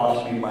that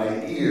cost me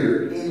my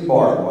ear in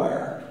barbed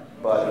wire.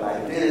 But I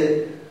did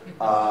it.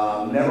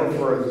 Never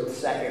for a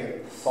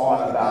second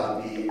thought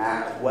about the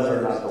act of whether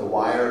or not the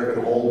wire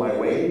could hold my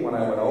weight when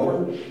I went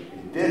over.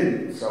 It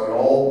didn't. So it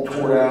all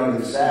tore down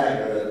and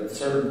sagged. At a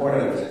certain point,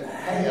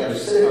 I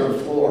was sitting on the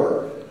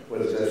floor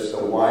with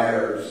the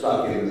wire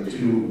stuck in the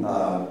two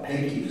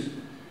pinkies.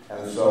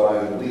 And so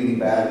I was bleeding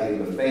badly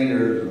in the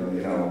fingers,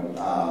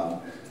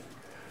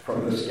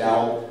 from the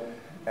scalp.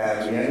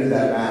 And we ended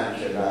that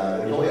match, and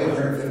there was only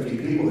 150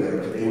 people there,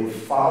 but they would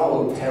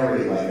follow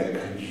Terry like a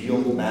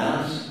congealed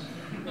mass.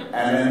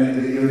 And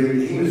then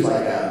he was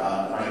like an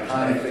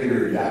iconic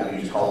figure in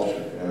Japanese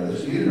culture.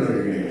 You didn't know you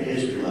were getting a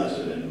history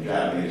lesson in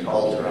Japanese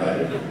culture,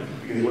 right?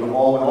 Because when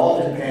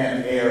All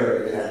Japan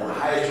aired, it had the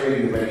highest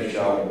rating of any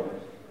show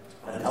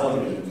on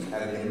television,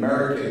 and the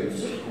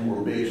Americans who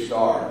were big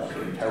stars,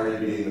 and Terry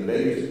being the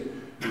biggest,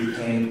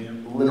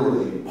 became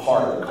literally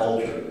part of the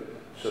culture.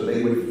 So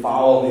they would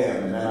follow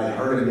him, and then I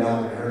heard him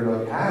yelling, I heard him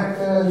go,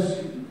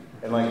 Cactus!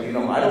 And I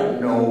don't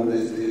know if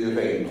there's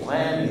a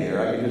plan here.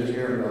 I can just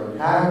hear him go,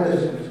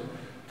 Cactus!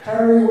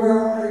 Terry, where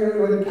are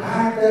you?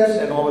 Cactus!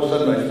 And all of a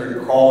sudden I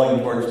started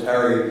crawling towards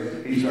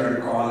Terry. He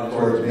started crawling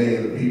towards me,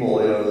 and the people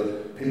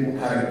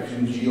kind of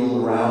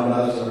congealed around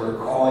us, and we're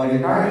calling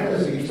him,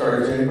 Cactus! He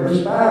started saying,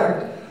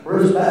 respect!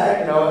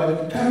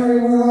 And Terry,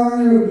 where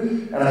are you?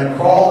 And I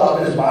crawled up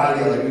his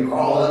body like we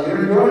crawled up.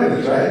 You're enjoying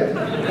this, right?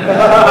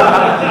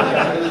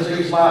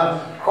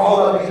 Crawled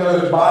up each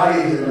other's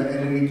bodies,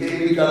 and we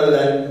gave each other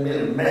that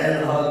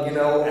man hug, and I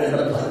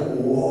was like,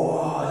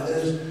 whoa,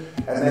 this.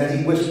 And then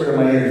he whispered in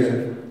my ear, he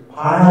said,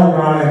 pile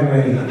drive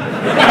me. And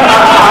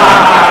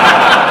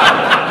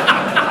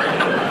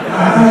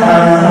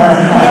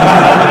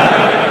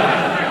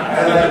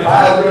I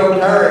piled drove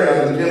Terry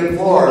on the gym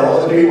floor, and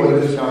all the people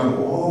were just going,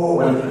 whoa,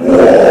 and whoa.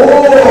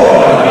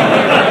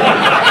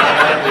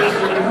 I just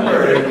remember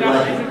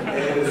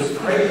it was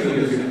crazy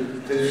because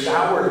the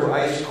showers were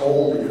ice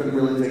cold. We couldn't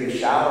really take a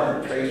shower,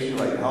 and Tracy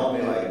helped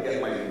me get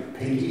my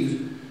pinkies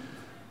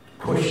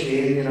pushed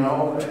in,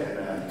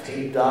 and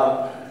taped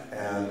up.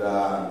 And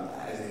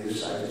I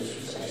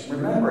just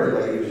remember it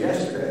like it was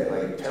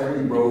yesterday.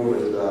 Terry rode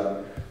with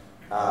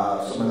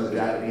some of the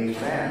Japanese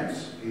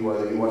fans. He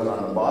was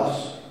on the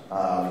bus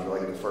for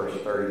the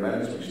first 30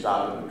 minutes. We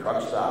stopped at the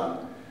truck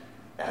stop,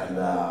 and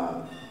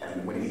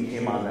when he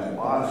came on that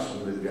bus,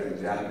 some of the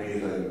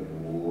Japanese, the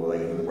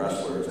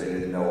wrestlers, they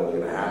didn't know what was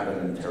going to happen,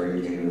 and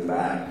Terry came to the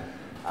back.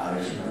 I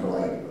just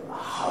remember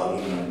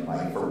hugging him,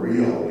 for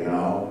real, and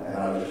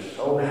I was just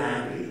so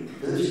happy.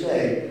 To this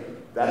day,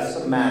 that's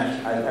the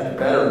match. I've had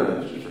better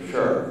matches for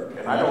sure,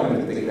 and I don't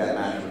even think that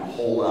match would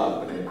hold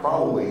up, and it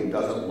probably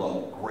doesn't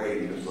look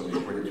great. It just looks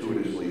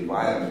gratuitously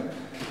violent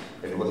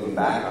if looking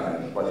back on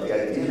it. But the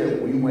idea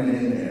that we went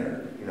in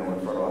there, in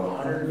front of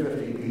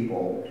 150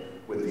 people,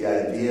 with the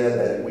idea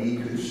that we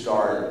could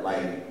start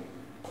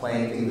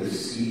planting the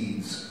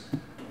seeds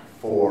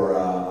for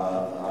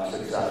a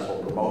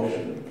successful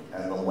promotion.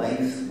 And the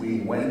lengths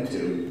we went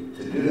to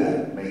do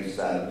that makes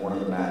that one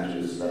of the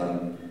matches that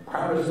I'm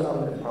proudest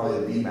of, and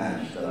probably the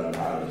match that I'm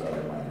proudest of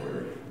in my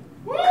career.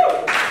 Woo!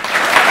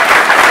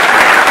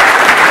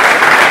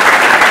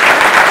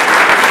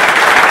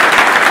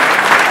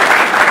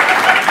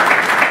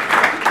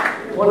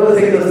 One of the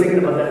things I was thinking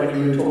about then when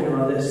you were talking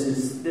about this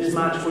is this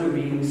match would have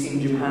been seen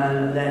in Japan,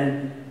 and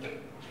then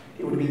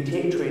it would have been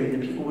tape trading,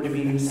 and people would have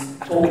been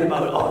talking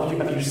about, oh,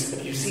 have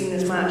you seen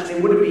this match? And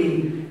it would have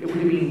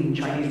been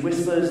Chinese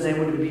whispers, and it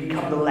would have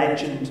become the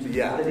legend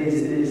that it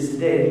is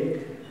today.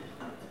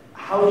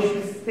 How do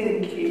you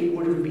think it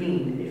would have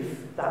been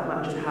if that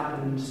match had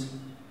happened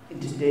in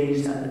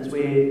today's standards,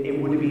 where it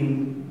would have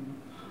been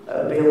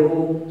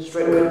available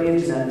straight away on the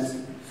internet?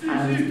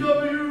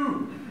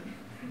 CCW!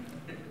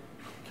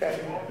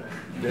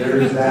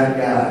 There's that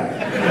guy.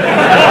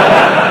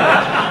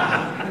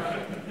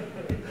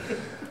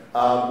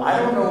 I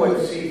don't know what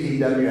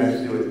CZW has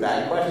to do with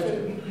that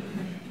question,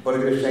 but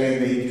if you're saying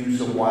they do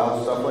some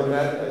wild stuff like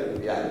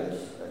that, yeah,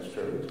 that's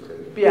true. It's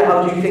good. But yeah,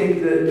 how do you think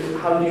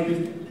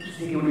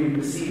it would be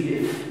perceived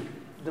if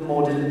the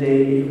modern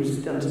day it was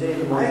done today?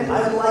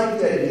 I like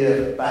the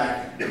idea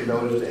back in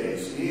those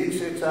days.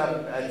 It's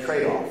a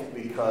trade-off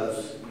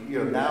because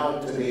now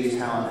today's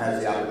talent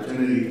has the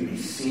opportunity to be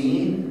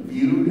seen,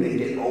 viewed, and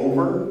get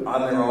over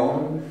on their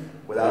own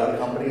without a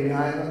company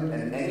behind them.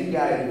 And any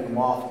guy who come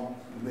off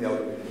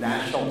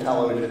national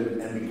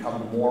television and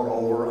become more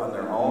over on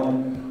their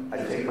own, I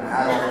take my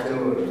hat off to.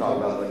 We talk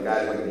about the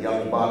guys like the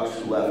Young Bucks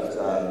who left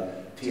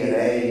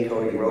TNA,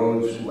 Cody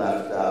Rhodes who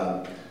left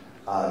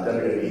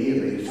WWE,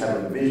 and they just have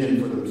a vision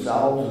for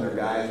themselves, and they're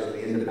guys on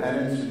the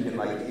independents who can,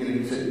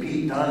 you said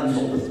Pete Dunne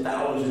sold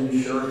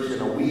 1,000 shirts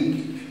in a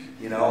week,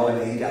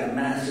 and he got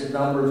massive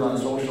numbers on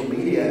social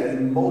media,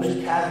 and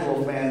most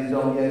casual fans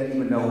don't yet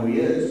even know who he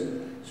is.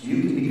 So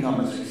you can become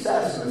a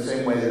success in the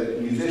same way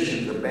that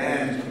musicians or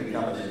bands can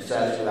become a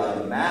success without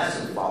a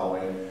massive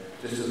following,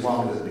 just as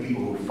long as the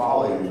people who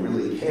follow you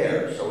really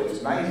care. So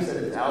it's nice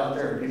that it's out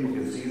there and people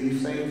can see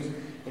these things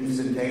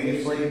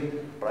instantaneously,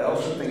 but I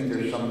also think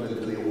there's something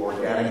to the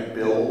organic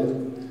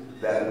build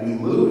that we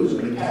lose.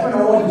 I mean, Kevin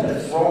Owens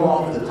got thrown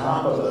off the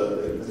top of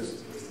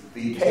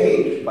the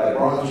cage by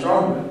Braun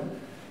Strowman.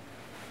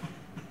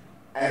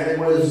 And it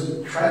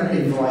was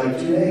trending for like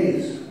 2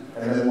 days,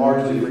 and then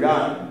largely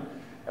forgotten.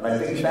 And I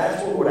think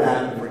that's what would have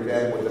happened, for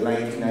example, with the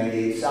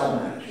 1998 Cell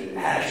match.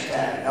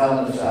 Hashtag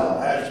Hell in a Cell,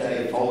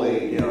 hashtag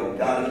Foley,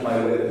 God is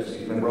my witness,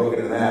 he's been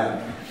broken in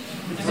half.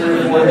 3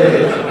 or 4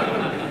 days.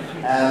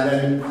 And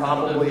then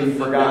probably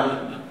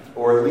forgotten,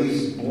 or at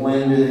least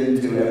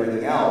blended into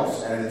everything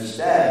else. And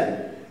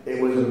instead,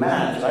 it was a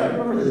match. I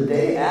remember the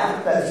day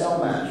after that Cell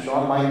match,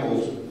 Shawn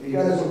Michaels, you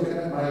guys looking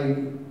at my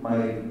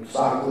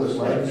sockless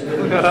legs here?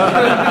 Kind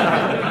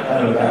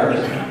of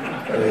embarrassing.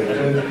 Are they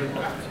good?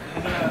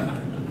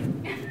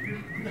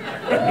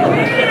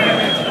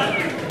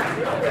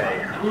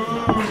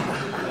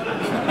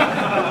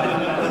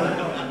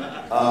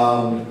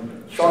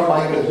 Shawn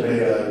Michaels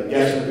made a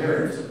guest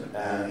appearance,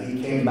 and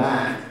he came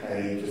back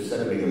and he just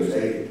said to me, he goes,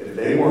 hey, if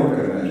they weren't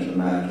going to mention the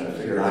match, I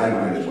figured I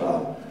might as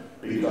well.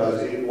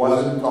 Because it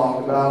wasn't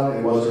talked about,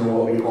 it wasn't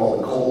what we call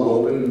the cold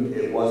open,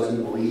 it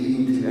wasn't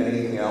leading to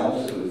anything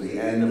else, it was the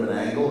end of an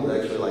angle. It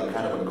was actually like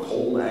kind of a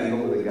cold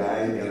angle with a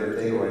guy, The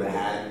Undertaker,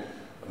 had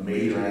a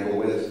major angle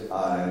with in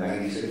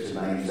 96 and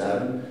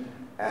 97.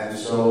 And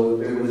so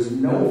there was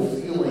no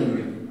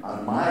feeling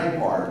on my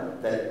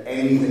part that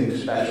anything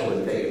special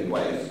had taken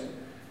place.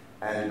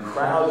 And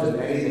crowds, if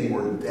anything,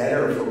 were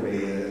deader for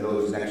me in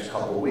those next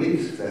couple of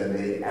weeks than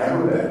they'd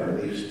ever been, or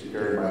at least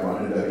during my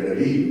run in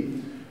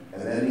WWE.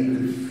 And then you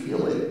could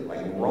feel it,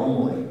 like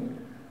rumbling,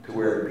 to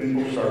where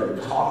people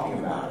started talking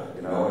about it,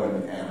 and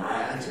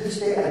I, to this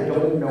day, I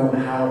don't know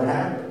how it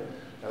happened.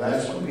 Now,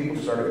 that's when people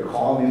started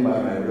calling me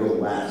by my real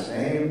last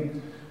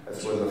name.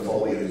 That's when the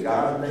Foley is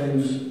God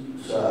things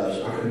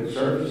started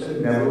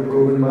surfacing, never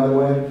proven, by the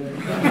way.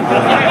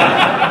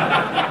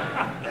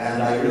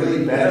 And I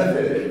really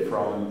benefited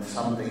from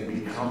something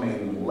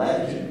becoming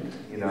legend,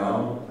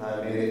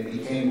 I mean, it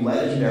became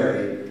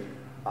legendary.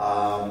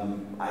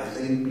 I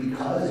think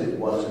because it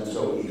wasn't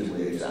so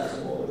easily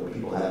accessible that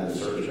people had to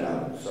search it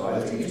out. So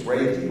I think it's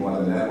great that you go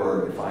on the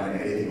network and find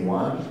anything you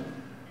want.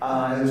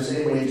 In the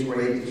same way, it's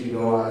great that you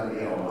go on,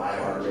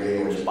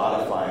 iHeartRadio or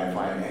Spotify and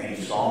find any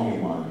song you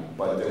want.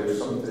 But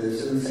it's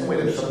in the same way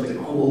there's something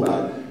cool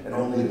about an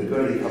Only the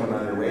Goodie coming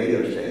on your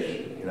radio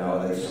station,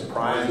 that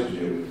surprises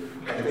you.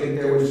 I think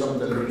there was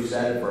something to be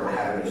said for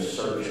having to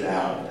search it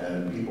out,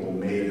 and people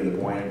made it a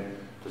point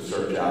to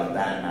search out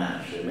that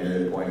match. They made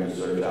it a point to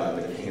search out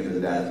the King of the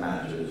Death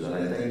matches, and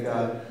I think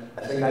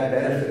I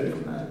benefited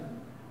from that.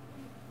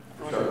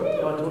 Sure.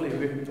 No, I totally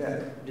agree. Yeah.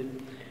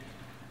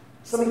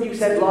 Something you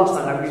said last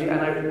time, I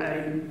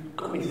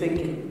got me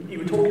thinking. You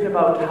were talking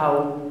about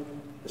how,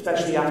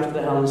 especially after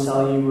the Hell in a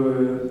Cell, you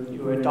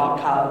were a dark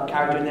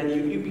character, and then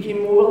you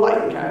became more of a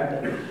light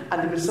character.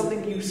 And there was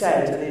something you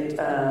said, and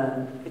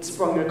it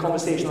sprung a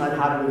conversation I'd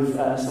had with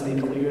somebody a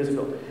couple of years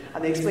ago,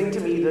 and they explained to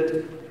me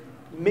that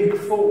Mick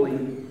Foley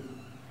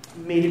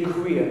made a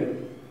career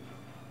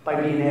by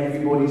being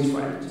everybody's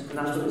friend, and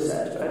that's what it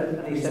said, right?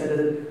 And he said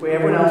that where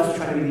everyone else was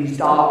trying to be these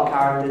dark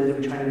characters, they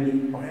were trying to be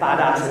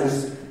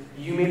badasses,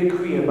 you made a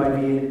career by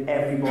being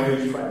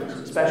everybody's friend,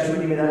 especially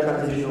when you made that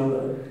transition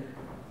over.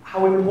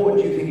 How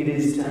important do you think it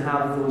is to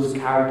have those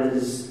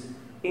characters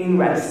in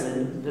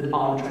wrestling that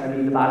aren't trying to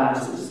be the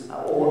badasses?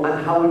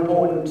 And how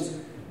important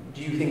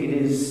do you think it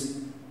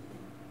is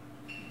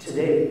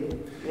today?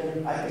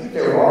 Yeah. I think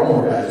there are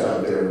more guys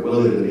out there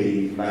willing to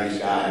be nice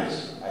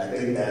guys. I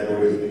think that there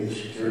was an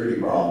insecurity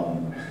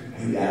problem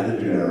in the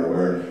Attitude Era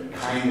where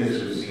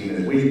kindness was seen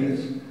as weakness.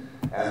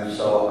 And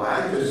so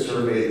I just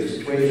surveyed the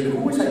situation. Who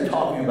was I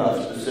talking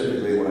about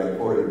specifically when I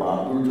quoted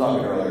Bob? We were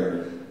talking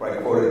earlier where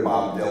I quoted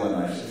Bob Dylan.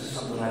 I said, this is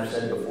something I've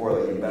said before,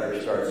 that you better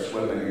start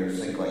swimming or you'll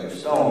sink like a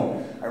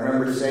stone. I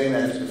remember saying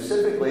that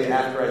specifically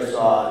after I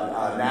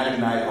saw Natty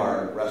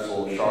Neidhart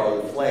wrestle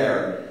Charlotte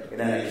Flair in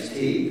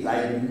NXT. I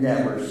had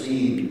never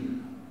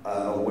seen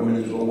a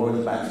women's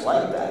match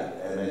like that.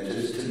 And it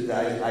just,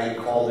 I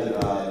called it,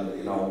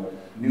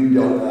 New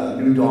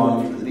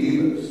Dawn for the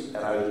Divas.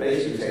 And I was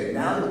basically saying,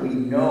 now that we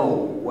know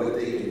what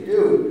they can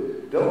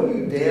do, don't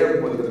you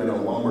dare put them in a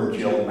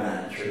lumberjill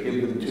match or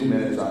give them 2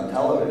 minutes on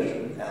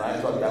television. And I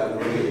thought that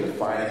was really a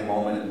defining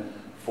moment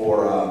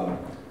for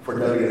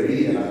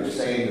WWE. And I was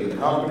saying to the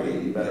company,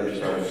 you better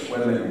start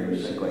swimming or you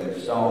sink like a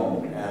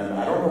stone. And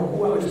I don't know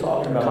who I was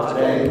talking about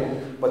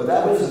today, but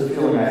that was the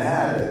feeling I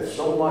had, that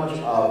so much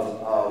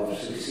of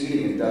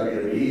succeeding in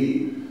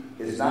WWE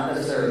is not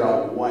necessarily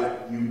about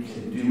what you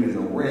can do in the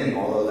ring,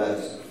 although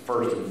that's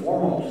first and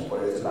foremost,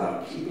 but it's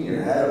about keeping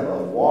your head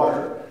above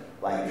water,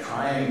 like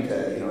trying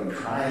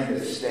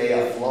to stay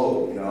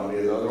afloat,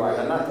 because otherwise,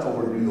 I'm not to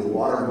overdo the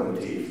water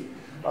motif,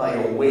 but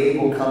like a wave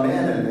will come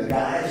in, and the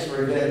guys,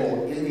 for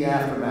example, in the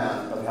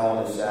aftermath of Hell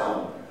in a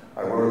Cell,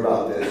 I wrote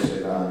about this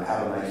in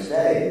Have a Nice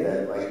Day,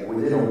 that like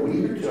within a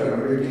week or two, I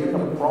remember giving a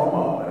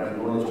promo,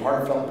 and it was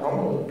heartfelt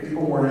promos.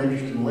 People weren't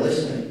interested in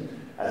listening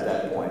at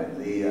that point.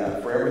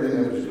 For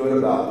everything that was good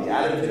about the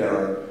Attitude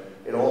Era,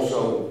 it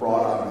also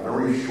brought on a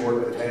very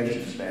short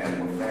attention span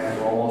where fans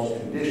were almost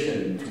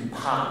conditioned to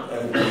pop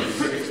every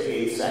 6 to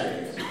 8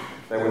 seconds.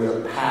 There was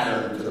a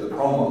pattern to the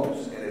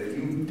promos, and if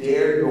you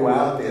dared go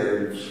out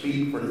there and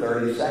speak for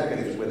 30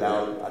 seconds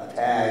without a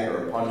tag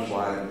or a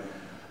punchline,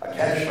 a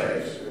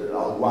catchphrase, a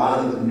lot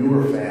of the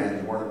newer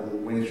fans weren't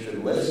interested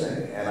in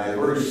listening, and I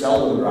very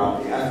seldom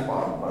dropped the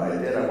F-bomb, but I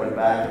did. I went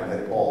back and I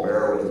had Paul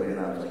Bearer with me, and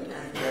I was like,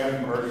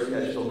 yeah, Percy,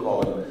 I still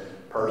call him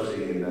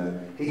Percy,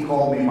 and he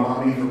called me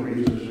Mommy for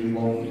reasons we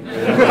won't. Well,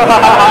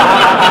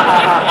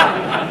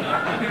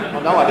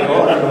 no, I didn't.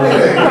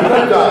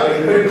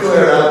 He couldn't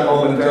clear it out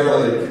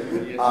momentarily,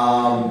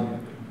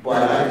 but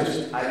I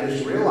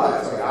just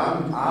realized, like,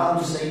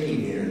 I'm sinking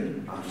here.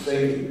 I'm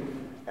sinking.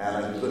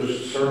 And I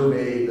just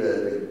surveyed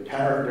the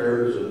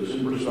characters of the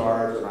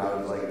superstars, and I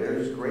was like,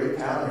 there's great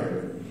talent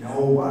here, but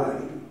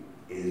nobody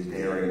is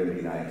daring to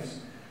be nice.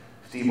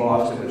 Steve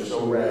Austin was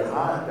so red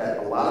hot that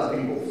a lot of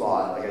people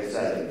thought, like I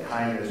said, that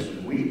kindness was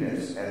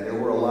weakness, and there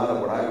were a lot of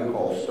what I would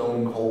call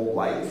stone cold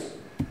lights.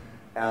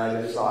 And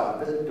I just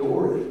thought, the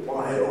door is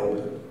wide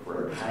open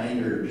for a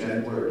kinder,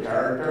 gentler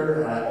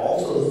character. And I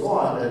also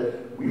thought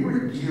that we were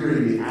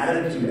gearing the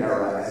Attitude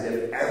Era as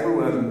if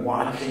everyone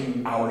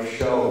watching our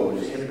show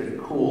was hip and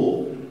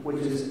cool, which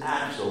is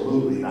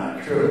absolutely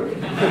not true.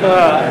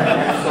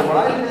 And so what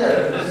I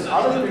did,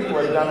 other people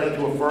have done it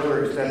to a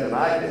further extent than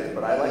I did,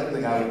 but I like to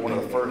think I was one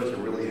of the first to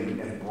really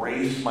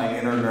embrace my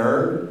inner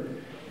nerd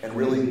and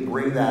really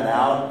bring that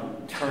out,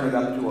 and turn it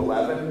up to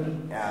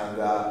 11, and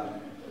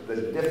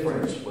the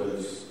difference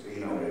was,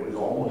 it was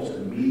almost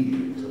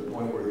immediate, to the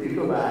point where if you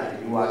go back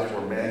and you watch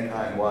where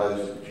Mankind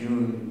was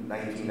June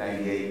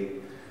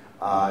 1998,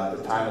 at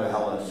the time of the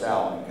Hell in a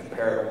Cell, and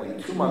compare it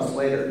only 2 months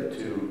later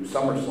to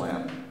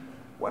SummerSlam,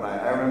 when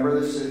I remember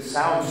this, it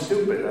sounds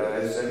stupid.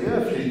 I said, yeah,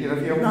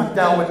 if you're not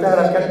down with that,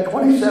 I've got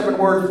 27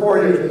 words for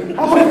you.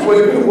 How much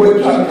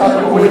would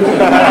Chuck would you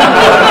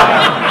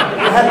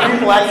had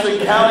people actually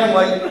counting,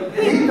 like,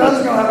 he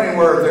doesn't know how many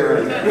words there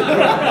is.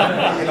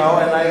 And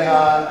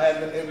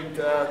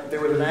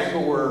there was an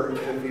angle where,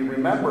 if you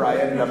remember, I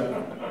ended up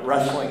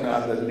wrestling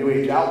the New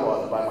Age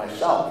Outlaws by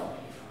myself.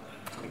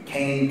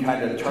 Kane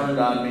kind of turned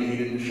on me, he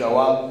didn't show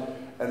up,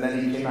 and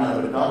then he came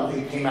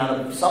out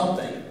of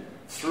something,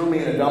 threw me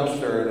in a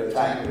dumpster and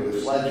attacked me with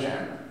a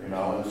sledgehammer,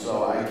 and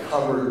so I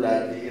covered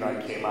that,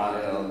 I came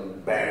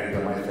out, bandage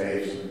on my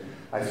face, and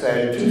I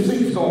said, 2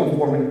 things going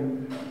for me.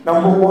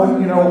 Number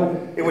one,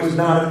 it was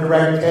not a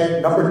direct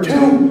hit. Number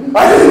two,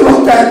 I didn't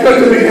look that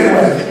good to begin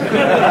with.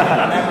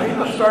 And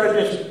people started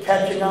just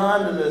catching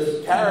on to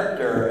this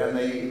character, and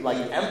they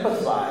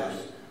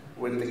empathized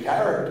with the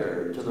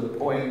character to the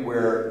point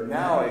where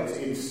now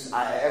it's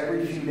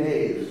every few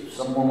days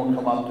someone will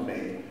come up to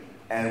me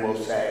and will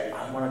say,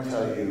 I want to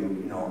tell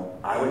you,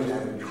 I was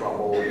having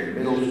trouble in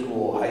middle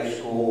school, high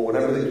school,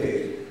 whatever the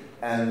case,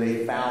 and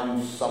they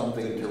found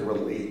something to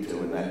relate to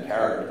in that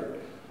character.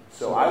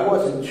 So I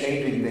wasn't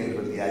changing things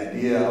with the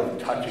idea of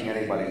touching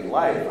anybody's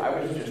life. I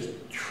was just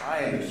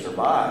trying to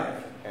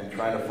survive and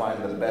trying to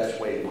find the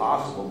best way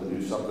possible to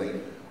do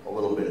something a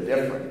little bit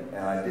different.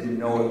 And I didn't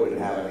know it would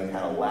have any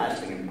kind of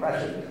lasting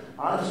impression.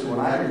 Honestly, when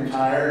I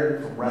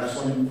retired from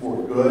wrestling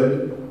for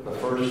good the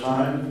first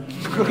time,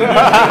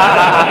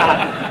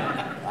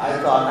 I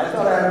thought I had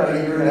about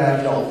a year and a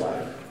half shelf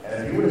life.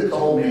 And if you would have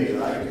told me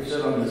that I could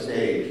sit on the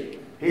stage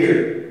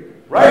here,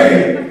 right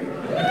here,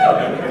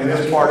 in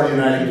this part of the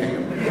United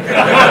Kingdom.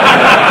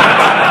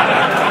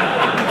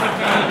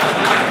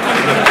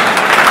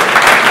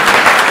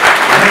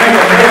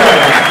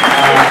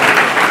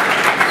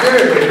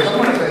 Seriously,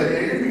 someone said,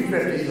 you're going to be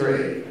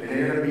 53, and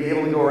you're going to be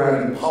able to go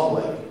around in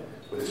public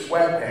with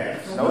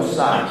sweatpants, no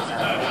socks,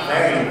 and a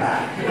fanny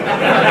pack.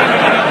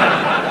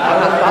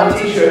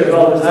 That t-shirt as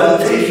well.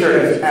 That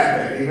t-shirt is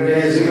epic. Even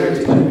as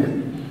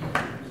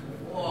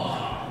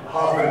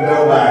Huff and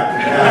go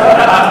back.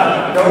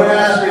 Yeah. Don't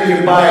ask me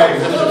to buy it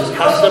because this is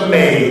custom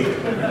made.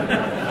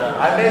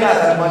 I may not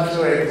have much in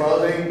the way of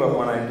clothing, but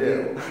when I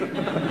do.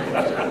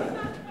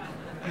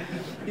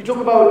 You talk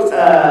about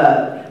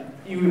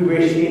you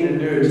embracing and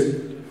nerds,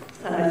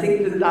 and I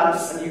think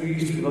that's, and you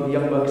used to speak about the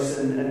Young Bucks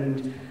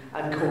and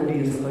Cody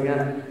and stuff like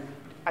that.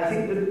 I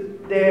think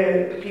that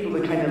they're people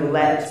that kind of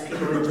let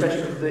people,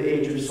 especially with the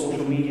age of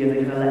social media,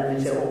 they kind of let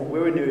them say, oh,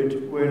 we're a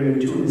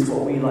nerd too, this is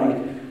what we like.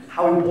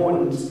 How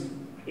important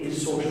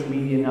is social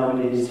media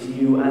nowadays to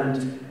you,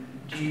 and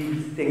do you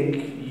think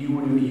you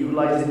would have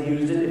utilized and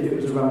used it if it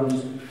was around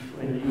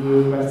when you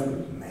were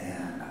wrestling?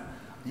 Man,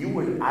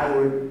 I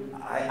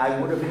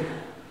would have,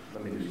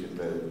 let me just get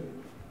the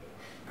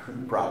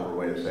proper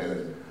way to say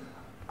this.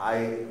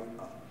 I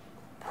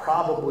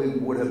probably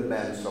would have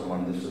been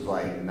someone, this is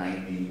like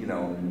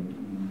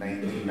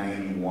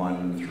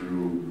 1991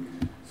 through,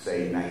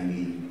 say,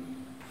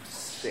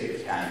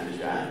 96 Cactus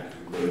Jack,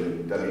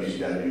 including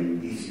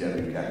WCW,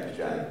 ECW Cactus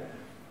Jack.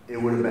 It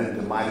would have been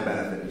to my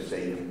benefit to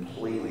stay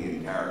completely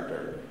in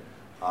character.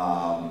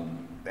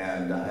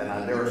 And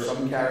there are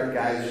some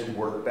guys who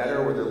work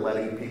better where they're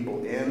letting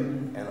people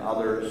in, and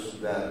others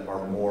that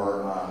are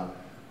more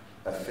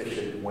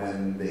efficient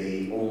when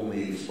they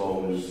only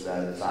expose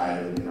that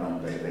side of,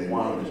 they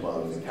want to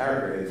expose the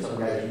character. And some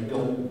guys you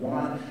don't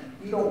want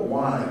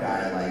a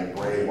guy like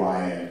Bray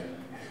Wyatt.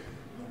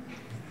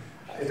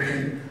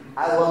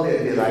 I love the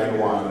idea that I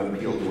go on and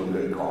appeal to a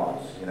good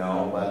cause,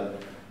 but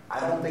I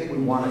don't think we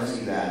want to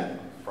see that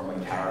from a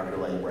character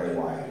like Bray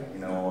Wyatt.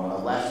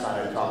 Last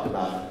night I talked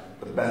about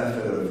the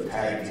benefit of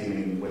tag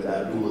teaming with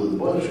Abdullah the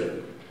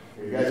Butcher.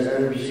 You guys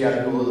ever see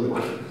Abdullah the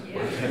Butcher?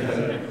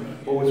 Yeah.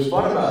 What was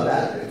fun about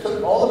that, it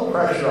took all the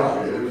pressure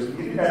off it. You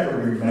didn't have to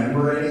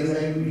remember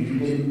anything. You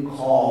didn't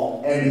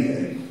call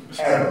anything,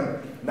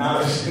 ever.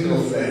 Not a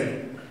single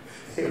thing.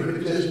 It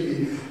would just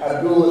be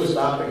Abdullah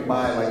stopping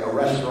by like a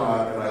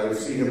restaurant, and I would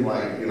see him he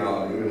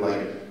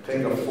would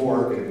take a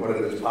fork and put it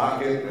in his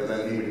pocket, and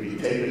then he would be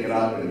taping it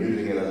up and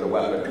using it as a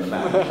weapon in the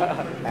match.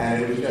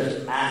 And it was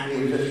just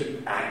action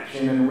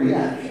and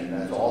reaction.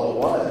 That's all it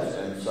was.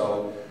 And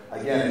so,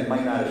 again, it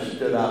might not have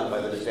stood up by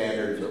the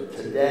standards of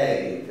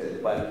today,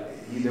 but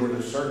there was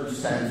a certain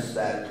sense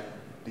that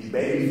the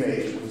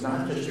babyface was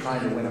not just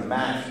trying to win a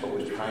match, but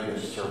was trying to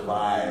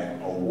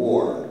survive a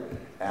war.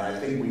 And I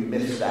think we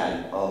missed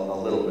that a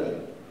little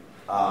bit.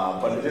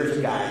 But there's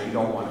a guy you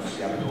don't want to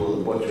see Abdullah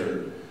the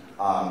Butcher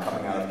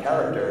coming out of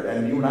character.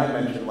 And you and I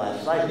mentioned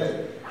last night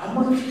that how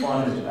much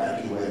fun is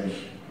Becky Lynch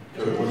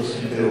to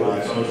listen to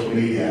on social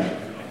media?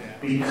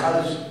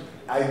 Because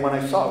when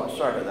I saw it,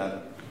 sorry about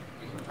that.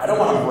 I don't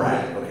want to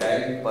brag,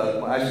 okay? But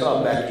when I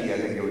saw Becky, I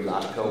think it was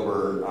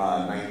October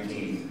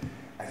 19th,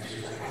 and she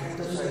was like, I had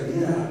this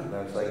idea. And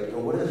I was like,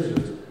 what is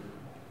it?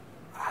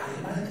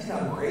 I think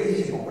I'm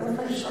crazy, but what if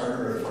I started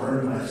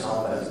referring to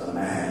myself as the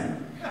man?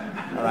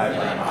 And I was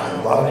like,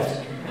 I love it.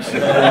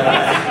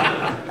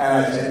 And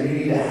I said, you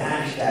need to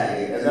hashtag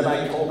it. And then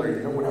I told her,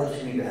 what else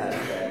you need to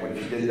hashtag? When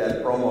she did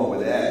that promo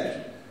with Edge.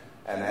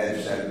 And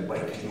Edge said,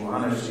 but can you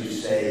honestly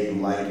say you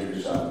like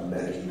yourself? And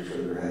Becky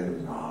shook her head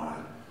and no,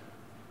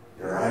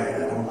 you're right, I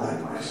don't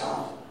like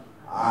myself.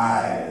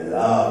 I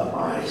love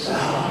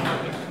myself.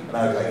 And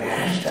I was like,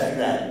 hashtag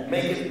that.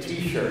 Make it a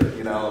t-shirt,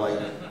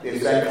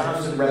 it's that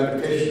constant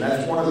repetition.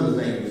 That's one of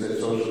the things that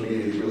social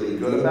media is really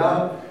good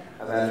about.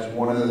 And that's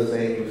one of the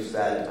things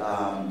that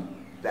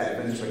that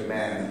Vince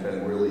McMahon has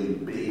been really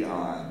big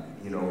on.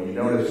 You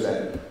notice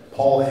that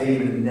Paul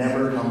Heyman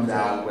never comes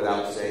out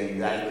without saying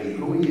exactly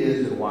who he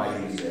is and why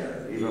he's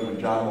there. Even when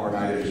John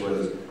Laurinaitis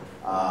was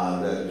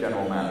the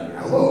general manager.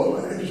 Hello,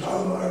 my name is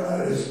John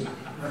Laurinaitis.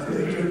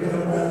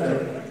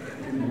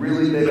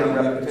 Really big on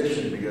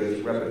repetition because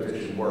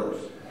repetition works.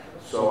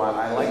 So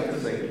I like to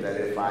think that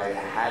if I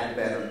had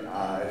been,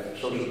 if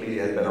social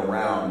media had been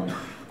around,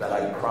 that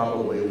I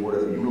probably would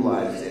have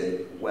utilized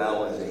it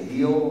well as a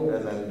heel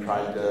and then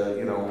tried to,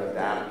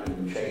 adapt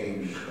and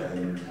change.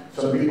 And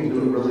some people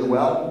do it really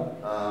well.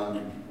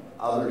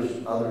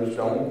 Others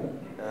don't.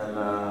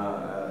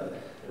 And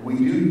we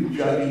do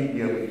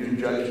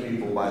judge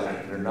people by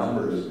their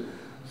numbers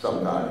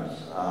sometimes.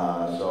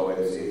 So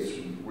it's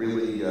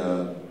really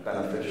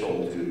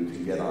beneficial to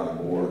get on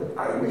board.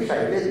 I wish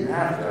I didn't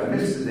have to. I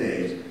miss the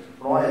days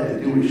And all I had to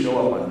do was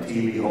show up on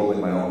TV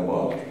holding my own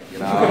book. You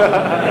know, it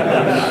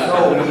was so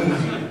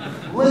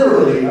easy.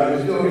 Literally, I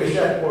was doing a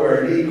Chef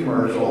Boyardee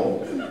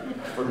commercial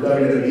for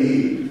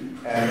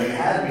WWE, and they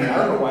had me.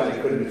 I don't know why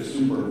they couldn't just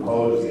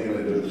superimpose the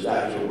image of the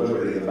Statue of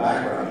Liberty in the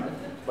background,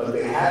 but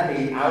they had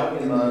me out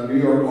in the New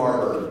York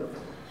Harbor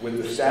with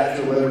the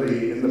Statue of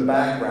Liberty in the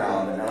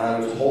background, and I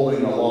was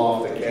holding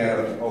aloft a can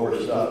of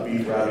overstuffed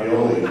beef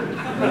ravioli.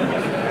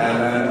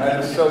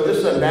 and so this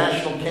is a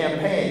national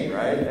campaign,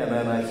 right? And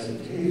then I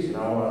said, geez, you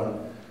know,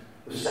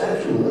 the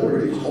Statue of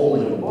Liberty is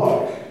holding a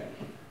book.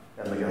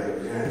 And the guy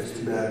goes, yeah, it's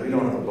too bad, we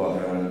don't have a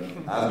book. I went,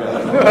 I've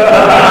got a book. And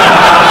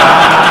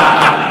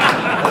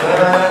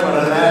there I am on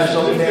a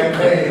national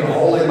campaign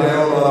holding my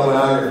own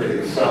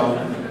autobiography. So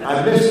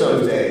I miss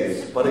those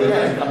days. But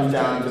again, it comes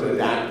down to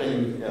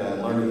adapting,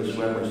 learning to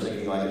swim or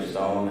sinking like a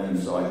stone, and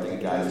so I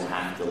think guys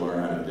have to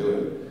learn how to do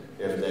it.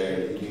 If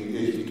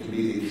you can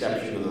be the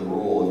exception to the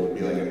rule, it could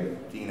be like a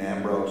Dean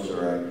Ambrose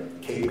or a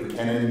Kate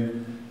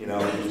McKinnon, you know,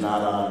 who's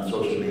not on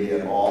social media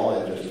at all.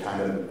 It just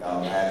kind of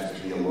adds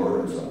to the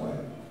allure in some way.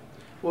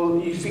 Well,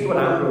 you speak about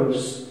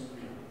Ambrose.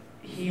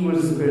 He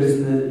was the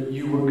person that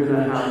you were going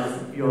to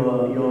have your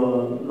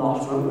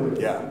last run with.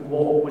 Yeah.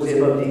 What was it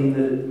about Dean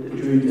that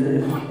drew you to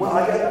him? Well,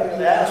 I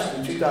got asked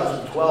in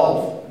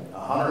 2012,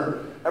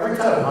 Hunter. Every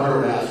time Hunter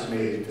would ask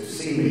me to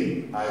see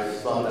me, I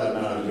thought that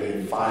meant I was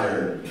getting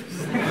fired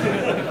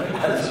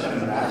as an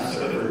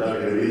ambassador for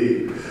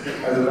WWE.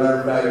 As a matter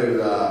of fact, it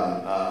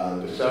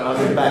was December. I'll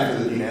get back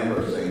to the Dean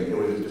Ambrose thing. It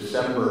was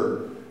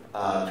December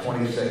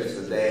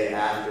 26th, the day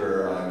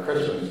after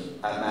Christmas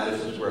at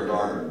Madison Square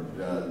Garden,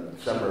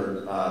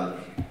 December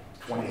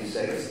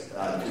 26th,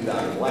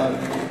 2011.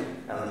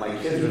 And my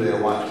kids were there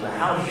watching the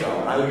house show,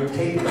 and I would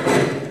tape them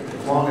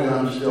as long as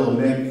I'm still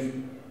Mick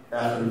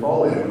Aspen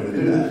Foley. I'm going to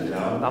do that, you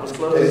know. That was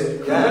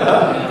close.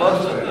 Yeah,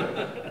 close to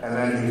it. And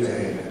then he was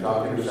saying, hey, talk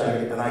to you for a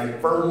second. And I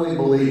firmly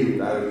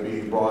believed I was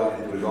being brought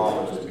into his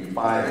office to be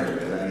fired.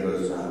 And then he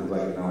goes, I would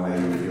like to know how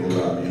you feel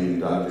about being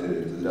inducted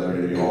into the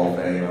WWE Hall of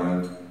Fame. I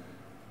went,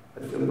 I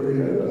feel pretty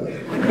good about it.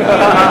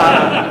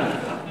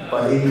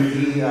 But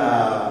he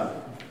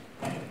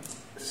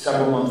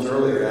several months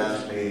earlier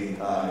asked me,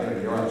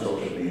 you're on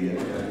social media.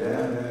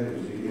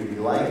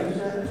 You like it? I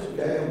said, it's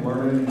okay, I'm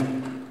learning.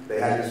 They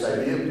had this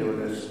idea of doing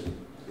this.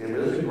 It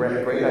was a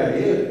great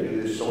idea to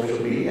do this social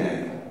media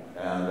angle.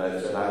 And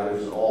I said I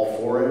was all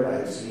for it.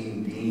 I'd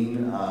seen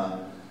Dean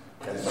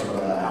at some of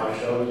the house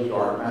shows,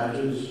 dark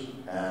matches,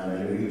 and I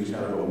knew he was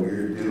kind of a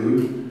weird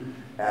dude.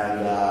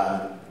 And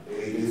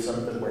he did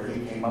something where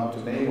he came up to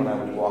me when I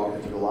was walking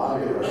through the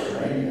lobby at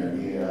WrestleMania, and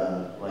he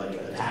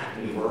attacked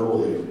me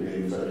verbally for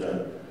being such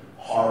a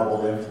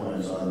horrible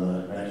influence on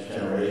the next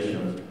generation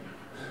of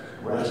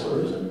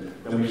wrestlers. And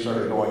then we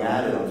started going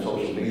at it on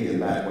social media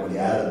back when he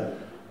had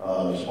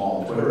a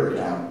small Twitter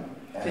account.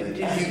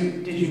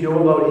 Did you know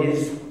about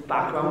his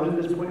background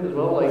at this point as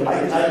well? Like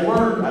I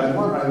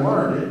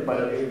learned it,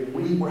 but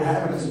we were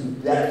having some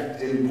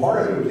depth. And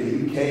part of it was a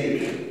UK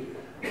issue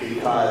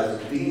because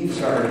Dean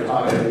started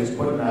talking. He was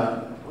putting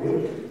out.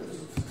 Really,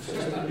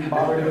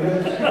 bothering you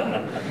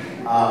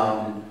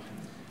guys?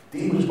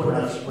 Dean was putting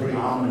out some pretty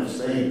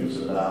ominous things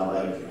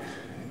about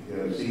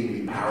seeing me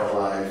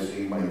paralyzed,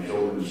 seeing my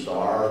children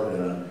starve,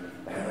 and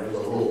it was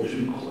a little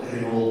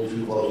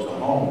too close to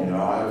home. You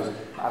know, I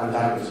was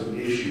having some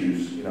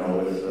issues,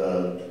 with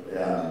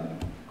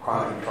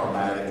chronic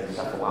traumatic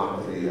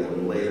encephalopathy that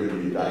would later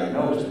be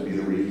diagnosed and be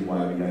the reason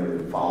why we never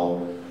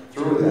followed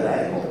through with that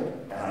angle.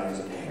 And I was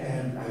like,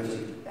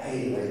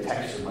 hey man, I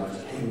texted him. I was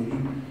like,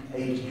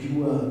 hey, did you?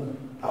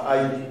 I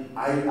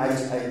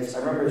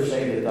remember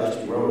saying to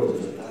Dusty Rhodes, I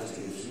was like,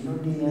 Dusty, you know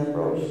Dean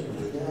Ambrose? He was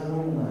like, yeah, I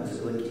know him. I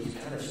said, he's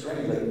kind of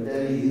strange,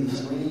 Daddy, he's a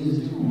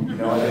strange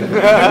dude, I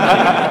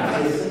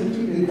think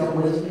you could come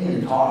with me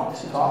and talk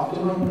to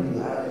him, and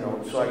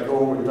so I go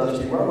over to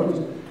Dusty Rhodes.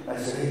 I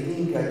said, hey,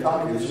 Dean, can I talk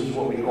to you? This is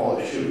what we call a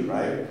shoot,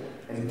 right?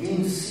 And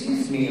Dean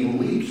sees me and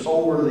leaps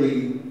over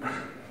the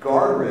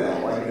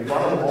guardrail, in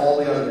front of all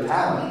the other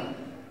talent.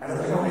 And I'm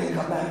like, oh, hey,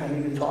 come back, I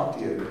need to talk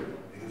to you.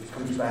 He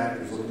comes back,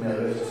 he's looking at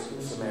us,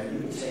 listen, man, you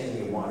can say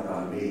anything you want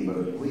about me,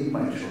 but leave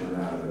my children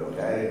out of it,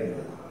 okay? And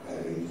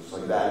okay, just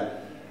like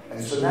that.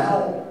 And so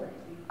now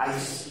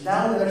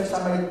the next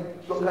time I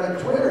look on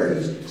Twitter,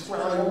 he's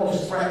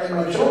almost threatening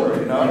my children,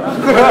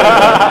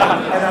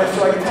 And so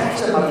I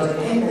texted him, I was like,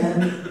 hey,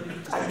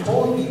 man, I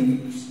told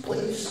you,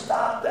 please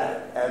stop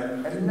that.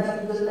 And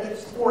then the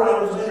next 4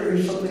 hours later,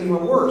 here's something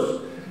even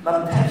worse. And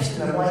I'm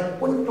texting him,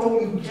 like, what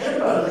don't you care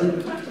about?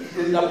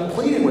 I'm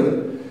pleading with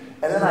him.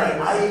 And then I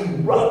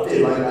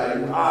erupted,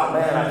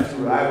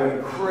 I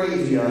went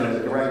crazy on the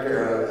director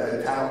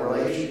of talent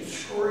relations,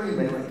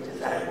 screaming,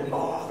 that was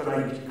off, and I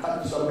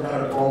cut some kind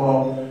of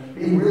promo.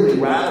 He really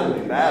rattled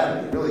me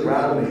badly,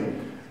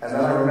 And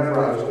then I remember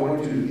I was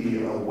going to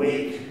the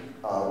wake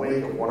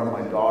of one of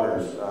my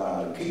daughter's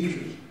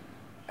teachers,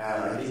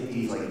 and I get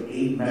these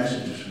 8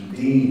 messages from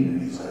Dean,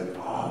 and he's like,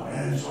 oh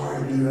man,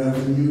 sorry dude, I'm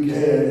from the UK,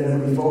 I didn't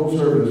have any phone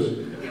service.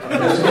 I'm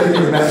just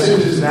getting your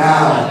messages now.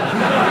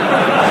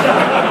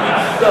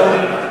 So,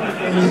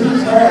 in in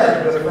his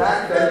head, the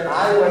fact that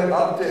I went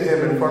up to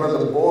him in front of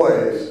the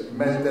boys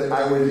meant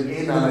that we were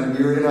in on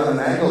an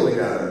angle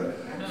together.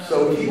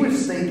 So he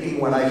was thinking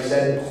when I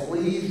said,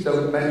 please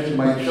don't mention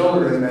my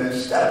children, and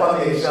step on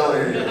the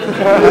accelerator.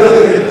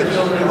 Really hit the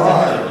children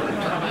hard.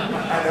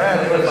 And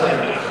then it was like,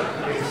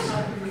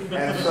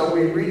 and so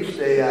we reached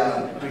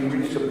a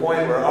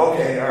point where,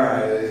 okay, all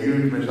right, a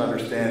huge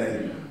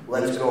misunderstanding.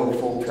 Let's go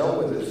full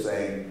tilt with this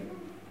thing.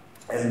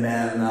 And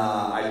then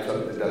I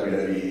took the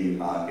WWE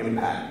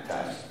Impact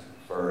test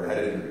for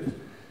head injuries.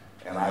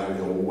 And I was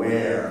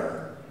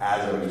aware,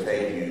 as I was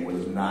taking it,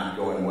 was not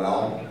going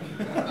well.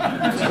 To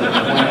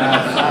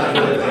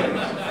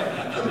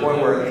the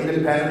point where,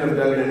 independent of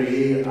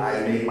WWE,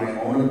 I made my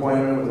own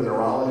appointment with a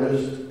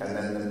neurologist. And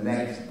then the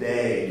next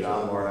day,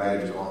 John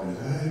Laurinaitis called me and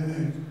said, hey,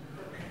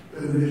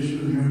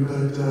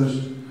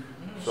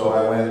 so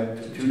I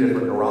went to 2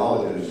 different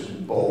neurologists who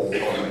both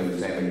told me the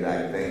same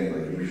exact thing,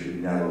 like, you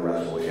should never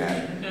wrestle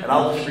again. And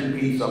I'll just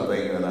repeat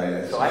something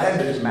that so I had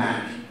this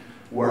match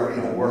where,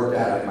 worked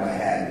out in my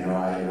head.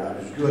 I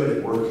was good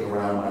at working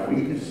around my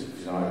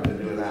weaknesses. I've been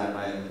doing that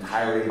my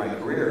entirety of my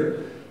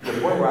career. To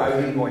the point where I was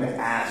even going to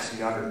ask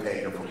The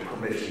Undertaker for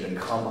permission to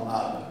come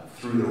up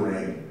through the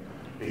ring,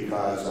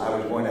 because I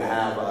was going to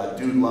have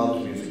Dude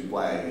Love's music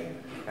play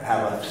and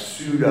have a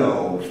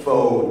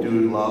pseudo-faux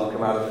Dude Love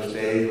come out of the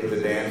stage with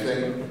the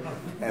dancing,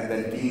 and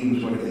then Dean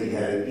was going to think he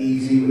had it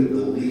easy with the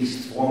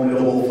least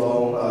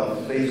formidable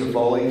face of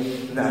Foley,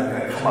 and then I'm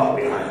going to come up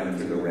behind him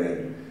through the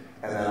ring.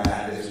 And then I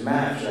had this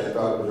match that I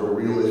thought was a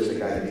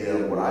realistic idea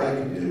of what I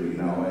could do,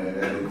 and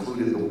it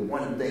included the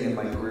one thing in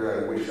my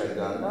career I wish I'd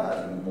done,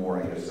 not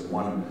more, I guess, than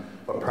one,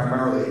 but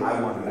primarily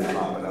I wanted to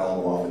drop an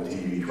elbow off a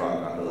TV truck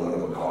onto the hood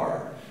of a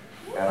car.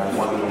 And I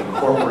wanted to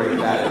incorporate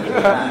that into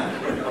the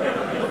match.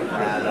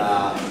 And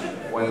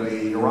when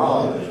the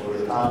neurologist, one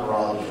of the top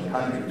neurologists in the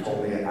country,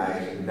 told me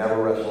I should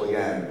never wrestle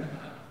again,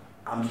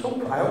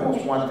 I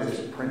almost want this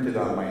printed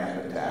on my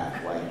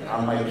epitaph, like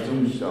on my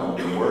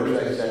tombstone. The words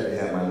I said to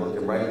him, I looked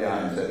him right in the eye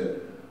and said,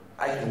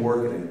 I can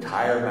work an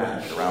entire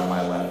match around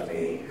my left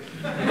knee.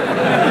 He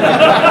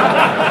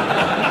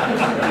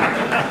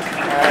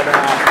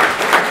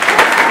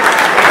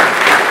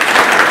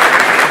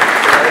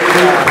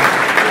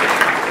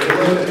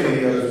looked at me and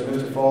he goes,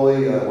 Mr.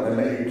 Foley, when I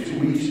met you 2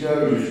 weeks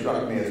ago, you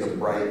struck me as a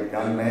bright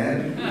young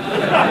man.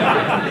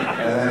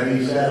 And then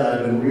he said,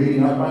 I've been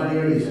reading up on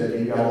you. He said,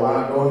 you've got a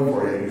lot going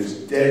for you. He was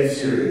dead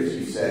serious.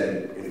 He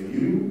said, if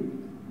you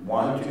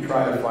want to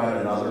try to find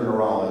another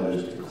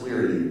neurologist to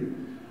clear you,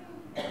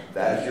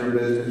 that's your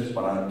business,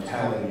 but I'm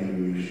telling you,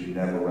 you should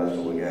never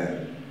wrestle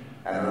again.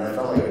 And then I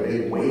felt like a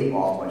big weight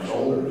off my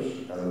shoulders.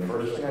 And the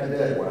first thing I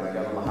did when I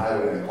got on the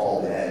highway, I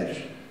called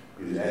Edge.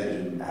 Because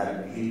Edge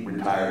he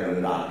retired in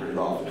a doctor's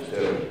office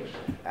too.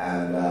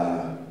 And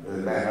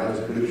man, that was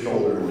a good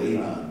shoulder to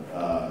lean on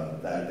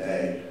that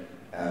day.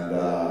 And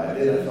I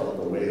felt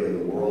the weight of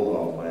the world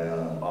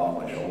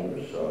off my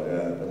shoulders. So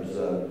yeah,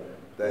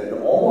 that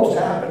almost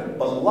happened.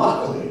 But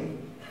luckily,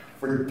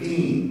 for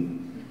Dean,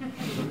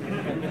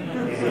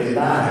 it did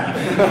not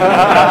happen.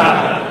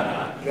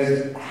 Because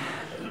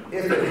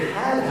if it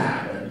had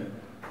happened,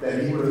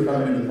 then he would have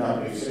come into the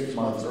company 6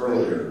 months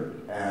earlier.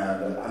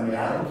 And I mean,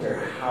 I don't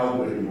care how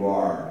good you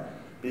are,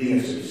 being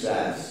a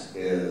success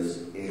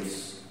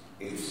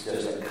it's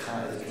just a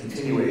kind of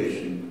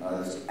continuation,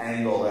 it's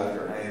angle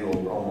after angle,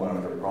 promo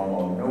after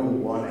promo. No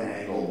one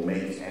angle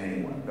makes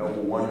anyone. No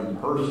one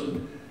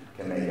person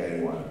can make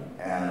anyone.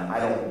 And I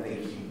don't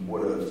think he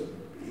would have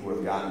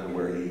gotten to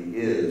where he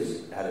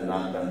is had it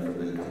not been for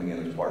the coming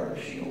in as part of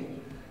the Shield,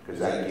 because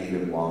that gave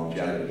him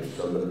longevity.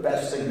 So the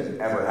best thing that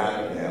ever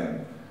happened to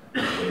him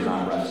was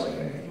not wrestling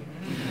me.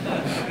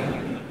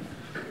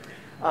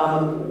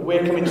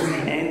 We're coming to the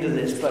end of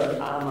this, but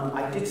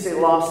I did say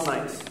last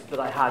night that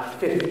I had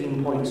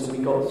 15 points, and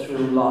we got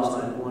through last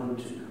night. We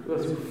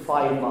got through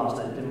 5 last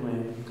night, didn't we?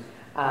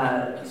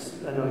 I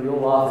know you're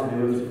laughing.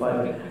 We got through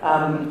 5.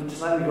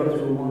 Tonight we got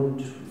through 1,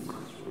 2,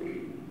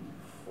 3,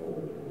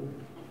 4,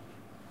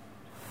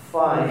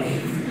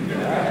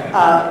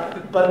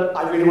 5. But I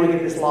really want to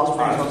get this last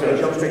point, so I'm going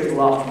to jump straight to the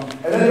last one.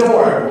 And then don't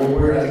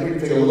worry, I think we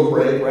can take a little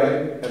break,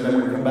 right? And then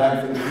we're going to come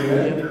back for the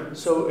Q&A.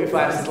 So if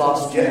I ask this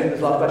last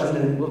question,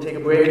 then we'll take a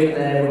break, and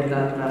then we can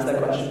ask their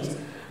questions.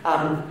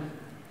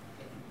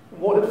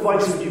 What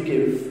advice would you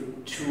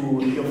give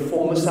to your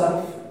former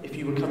self if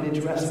you were coming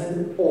into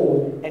wrestling,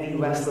 or any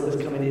wrestler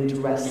that's coming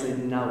into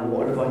wrestling now?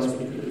 What advice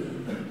would you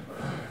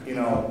give?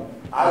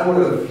 I would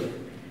have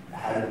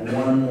had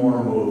one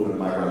more move in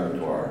my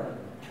repertoire,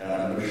 and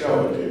I'm going to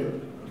show it to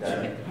you.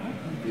 Okay?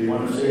 Do you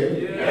want to see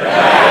it?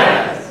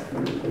 Yes!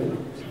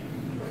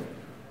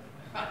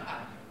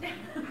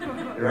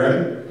 You ready?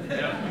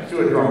 Yeah. Let's do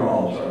a drum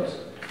roll first.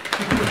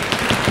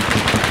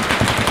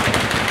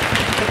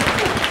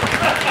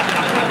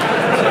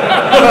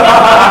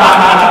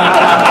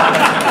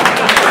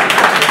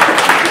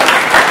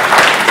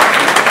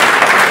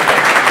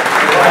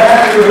 I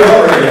had to do it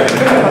over again.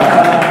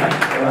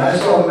 When I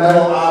saw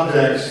metal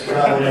objects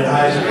traveling at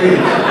high speed,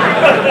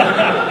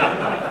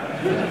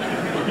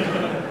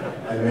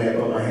 I may have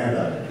put my hand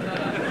up.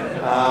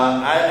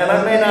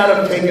 I may not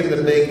have taken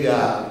the big,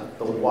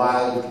 the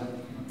wild,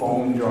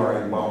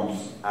 bone-jarring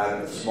bumps out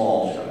of the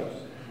small shows.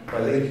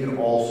 But I think you can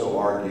also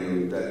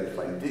argue that if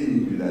I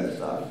didn't do that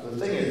stuff, the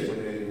thing is, when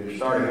you're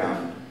starting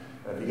out,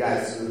 if you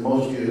guys,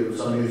 most of you,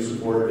 some of you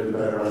supported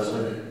independent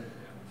wrestling,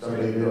 some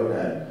of you do,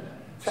 okay.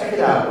 Check it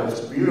out.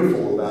 What's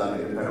beautiful about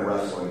independent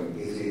wrestling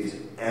is it's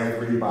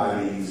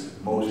everybody's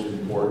most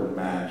important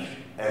match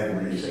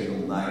every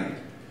single night.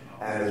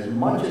 And as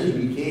much as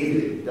we gave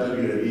it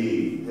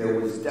WWE, there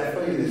was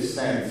definitely this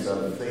sense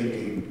of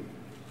thinking,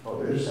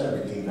 oh, there's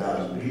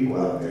 17,000 people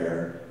out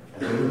there,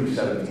 and there will be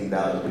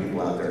 17,000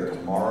 people out there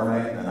tomorrow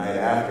night and the night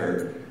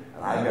after,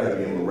 and I've got to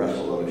be able to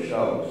wrestle those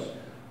shows.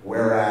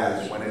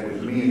 Whereas when it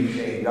was me and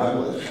Shane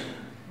Douglas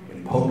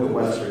in Polka,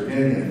 West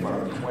Virginia, in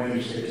front of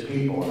 26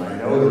 people, and I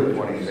know there were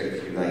 26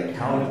 because I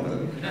counted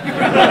them,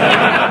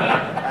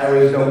 there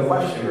was no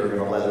question we were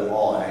going to let it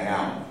all hang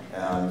out.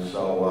 And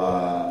so,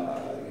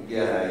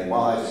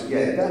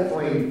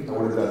 definitely I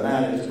would have done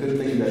that. It's a good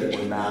thing that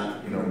we're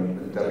not,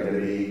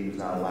 WWE is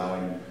not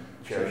allowing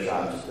chair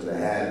shots to the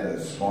head.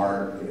 That's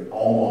smart.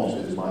 Almost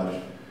as much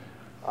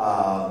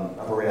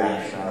of a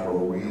reaction out of a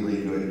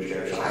really good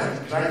chair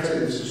shot. Can I tell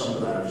you, this is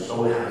something I'm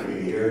so happy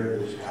to hear.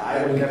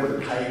 I was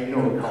never tight. You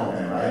know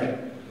Conan, right?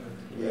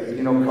 Yeah,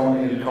 you know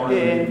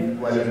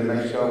Conan, Legend of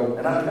Mexico.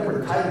 And I was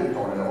never tight with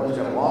Conan. I always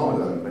got along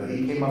with him. But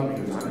he came up and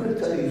he goes, I'm going to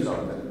tell you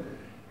something.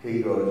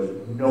 He goes,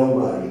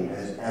 nobody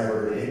has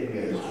ever hit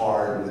me as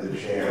hard with a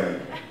chair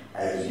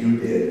as you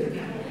did.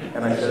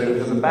 And I said, it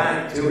was in the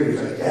back too. He's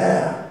like,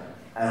 yeah.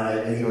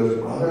 And he goes,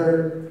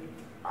 brother,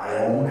 I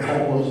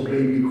almost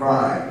made you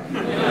cry. And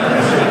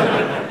I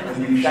said,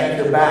 and you checked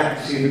your back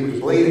to see if it was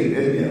bleeding,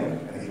 didn't you?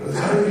 And he goes,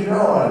 how did you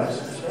know? And I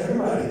said,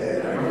 everybody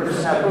did. I remember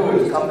Sabu,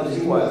 as tough as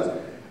he was,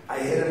 I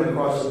hit him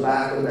across the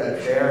back with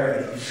that chair,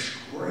 and he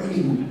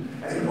screamed.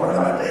 And he went,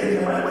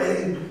 am I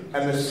waiting?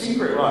 And the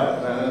secret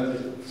was,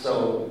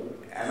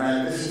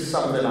 this is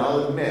something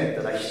I'll admit,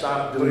 that I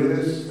stopped doing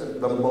this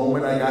the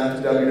moment I got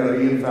to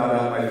WWE and found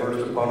out my first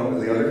opponent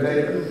was The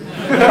Undertaker.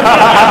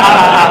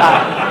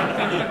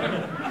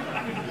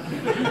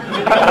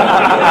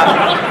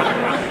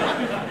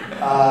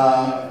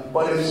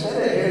 But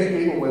instead of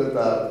hitting people with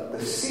the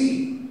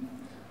seat,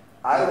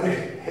 I would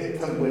hit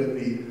them with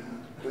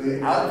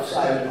the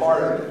outside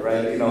part of it,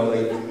 right?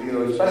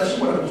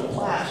 Especially when it was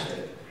plastic.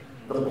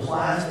 The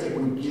plastic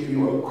would give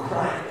you a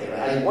crack. And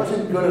I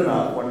wasn't good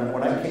enough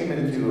when I came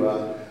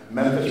into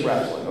Memphis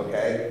wrestling,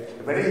 okay?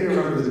 If any of you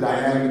remember the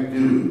Dynamic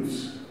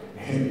Dudes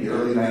in the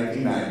early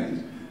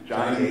 1990s,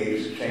 Johnny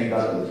Ace, Shane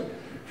Douglas,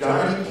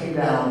 Johnny came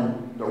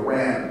down the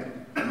ramp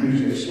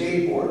using a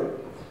skateboard,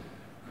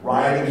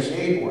 riding a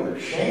skateboard.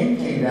 Shane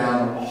came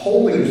down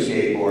holding a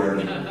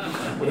skateboard,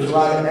 which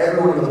allowed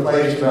everyone in the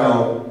place to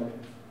know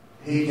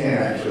he can't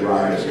actually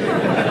ride a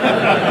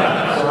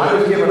skateboard. So I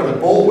was given a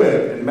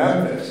bullwhip in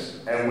Memphis.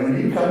 And when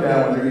you come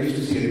down, when they're used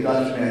to see a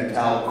Dutchman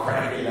towel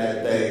cracking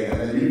that thing, and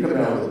then you come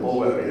down with a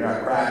bullwhip and you're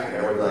not cracking,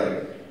 everyone's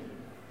like,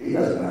 he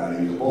doesn't know how to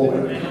use a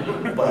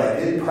bullwhip. But I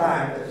did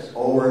practice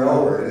over and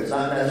over, and it's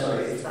not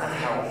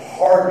how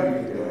hard you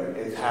can do it,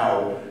 it's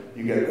how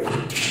you get,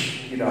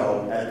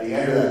 at the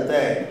end of that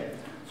thing.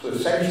 So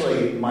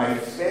essentially, my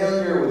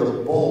failure with a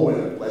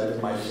bullwhip led to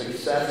my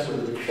success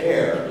with the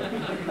chair.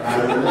 And I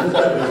would lift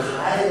up as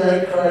high as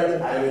I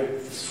could, I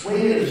would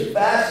swing it as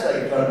fast as I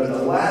could, but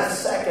the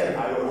last second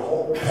I would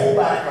pull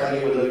back like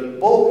it was a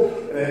bull,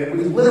 and it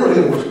was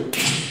literally,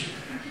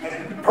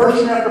 and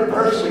person after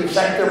person would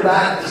check their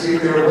back to see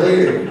if they were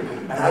bleeding.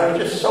 And I was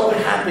just so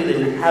happy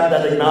to have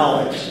that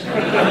acknowledged. Still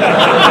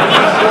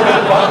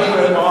bucking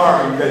an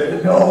arm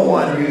that no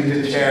one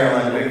used a chair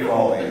like Mick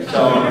Foley.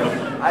 So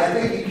I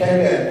think you can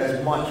get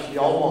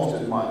almost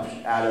as much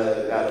out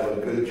of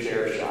a good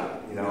chair shot.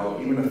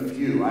 Even a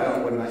few.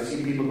 When I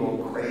see people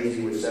going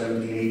crazy with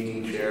 17,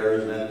 18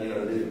 chairs, and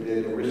then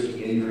they're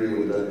risking injury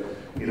with the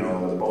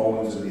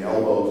bones and the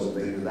elbows and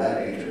things of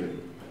that nature.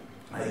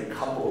 I had a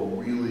couple of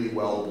really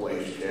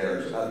well-placed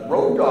chairs.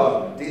 Road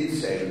Dogg did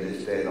say to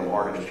this day the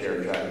hardest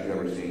chair shot he's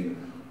ever seen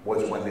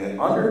was when the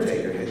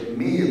Undertaker hit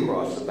me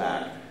across the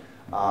back.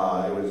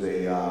 It was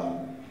a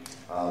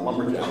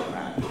lumberjack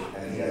match,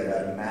 and he had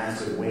that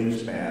massive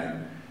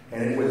wingspan.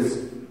 And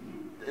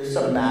it's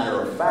a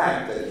matter of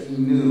fact that he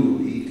knew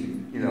he could,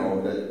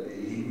 that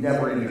he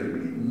never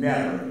injured me,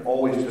 never,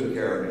 always took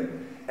care of me.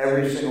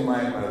 Every single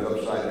night when I was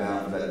upside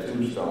down for that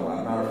tombstone,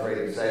 I'm not afraid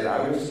to say it,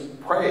 I was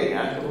praying,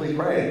 actively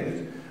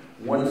praying.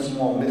 One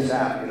small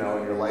mishap, and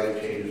your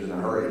life changes in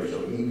a hurry.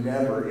 So he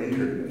never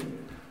injured me.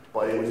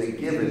 But it was a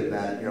given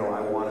that,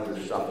 I wanted the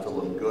stuff to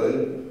look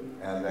good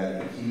and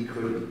that he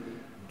could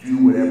do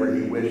whatever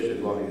he wished as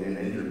long as he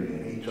didn't injure me.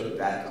 And he took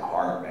that to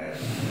heart, man.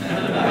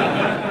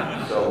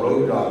 And, so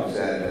Road Dogg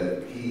said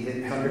that he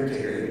hit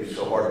Undertaker hit me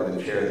so hard with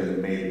a chair that it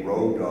made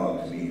Road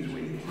Dogg's knees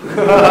weak. So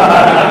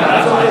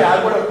yeah,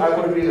 I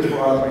would have either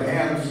brought out my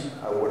hands,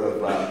 I would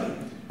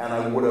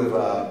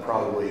have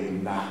probably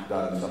not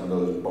done some of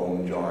those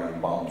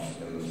bone-jarring bumps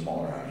in the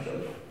smaller house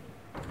shows.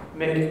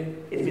 Mick,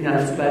 it's been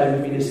a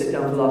pleasure for me to sit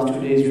down for the last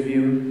 2 days'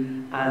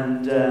 review.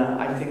 And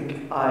I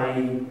think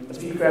I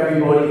speak for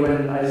everybody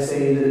when I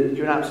say that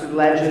you're an absolute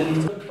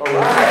legend. All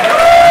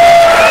right.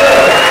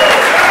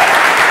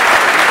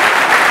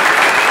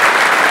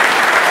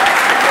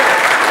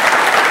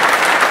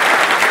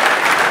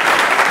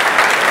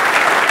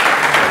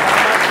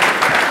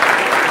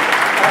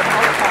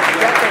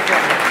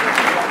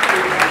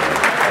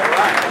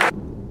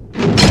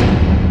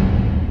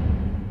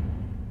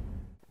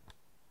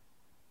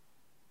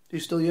 Are you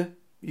still here?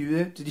 You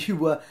there? Did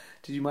you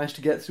manage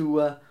to get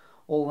through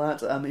all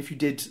that? If you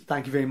did,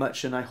 thank you very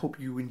much, and I hope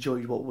you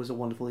enjoyed what was a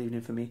wonderful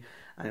evening for me.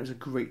 And it was a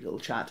great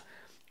little chat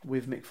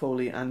with Mick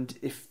Foley. And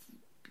if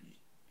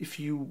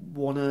you're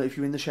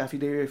in the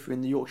Sheffield area, if you're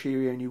in the Yorkshire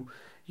area, and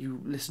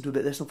you listen to a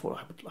bit of this and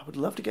thought I would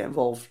love to get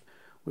involved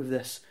with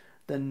this,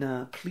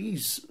 then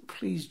please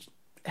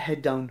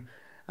head down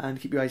and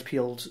keep your eyes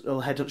peeled,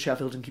 or head down to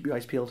Sheffield and keep your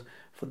eyes peeled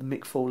for the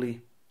Mick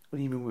Foley,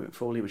 an evening with Mick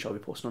Foley, which I'll be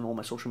posting on all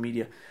my social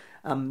media.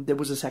 There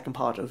was a second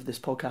part of this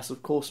podcast,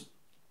 of course,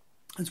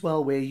 as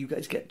well, where you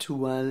guys get to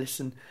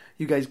listen.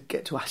 You guys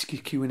get to ask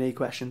your Q&A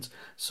questions.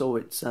 So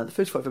it's the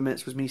first 5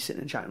 minutes was me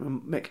sitting and chatting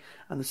with Mick,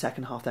 and the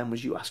second half then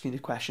was you asking the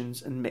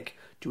questions and Mick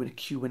doing a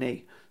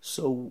Q&A.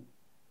 So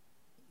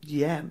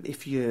yeah,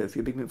 if you're a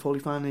big Mick Foley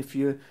fan, if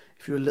you're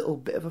a little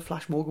bit of a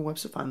Flash Morgan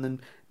Webster fan, then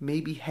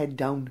maybe head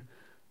down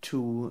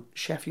to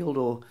Sheffield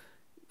or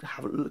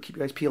have a look, keep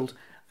your eyes peeled,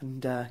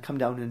 and come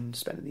down and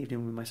spend an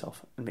evening with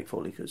myself and Mick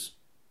Foley, because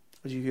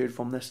as you heard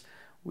from this,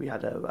 we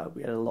had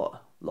a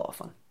lot of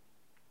fun.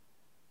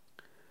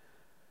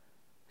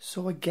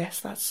 So I guess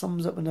that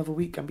sums up another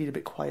week. I'm being a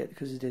bit quiet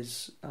because it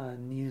is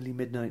nearly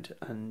midnight,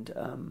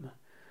 and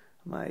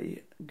my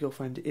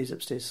girlfriend is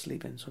upstairs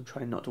sleeping, so I'm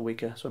trying not to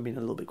wake her. So I'm being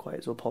a little bit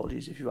quiet. So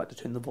apologies if you had to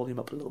turn the volume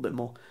up a little bit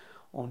more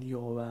on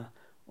your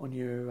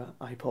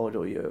iPod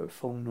or your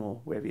phone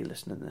or wherever you're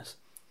listening to this.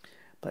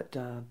 But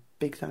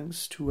big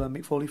thanks to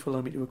Mick Foley for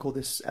allowing me to record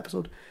this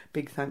episode.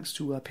 Big thanks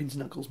to Pins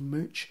and Knuckles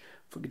merch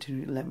for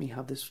continuing to let me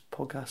have this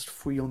podcast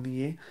free on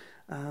the air.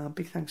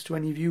 Big thanks to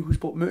any of you who's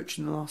bought merch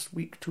in the last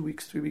week, 2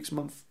 weeks, 3 weeks,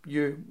 month,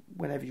 year,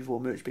 whenever you've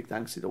bought merch. Big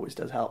thanks, it always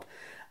does help.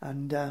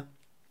 And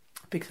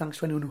big thanks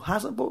to anyone who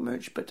hasn't bought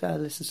merch but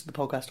listens to the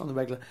podcast on the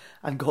regular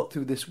and got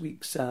through this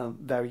week's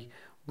very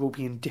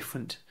ropey and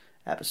different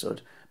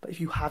episode. But if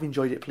you have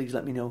enjoyed it, please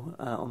let me know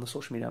on the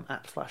social media. I'm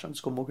at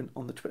 @Flash_Morgan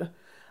on the Twitter.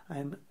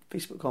 I'm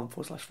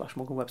Facebook.com/Flash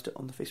Morgan Webster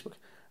on the Facebook.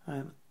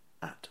 I'm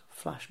at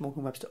Flash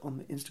Morgan Webster on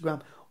the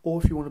Instagram. Or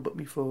if you want to book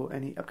me for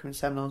any upcoming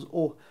seminars,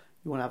 or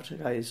you want to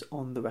advertise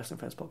on the Wrestling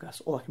Friends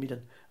podcast, all that can be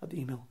done at the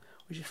email,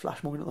 which is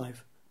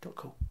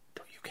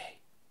flashmorgan@live.co.uk.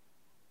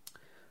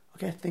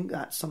 Okay, I think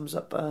that sums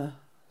up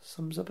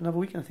another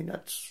week, and I think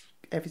that's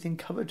everything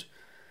covered.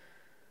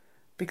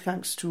 Big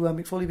thanks to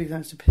Mick Foley, big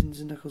thanks to Pins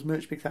and Knuckles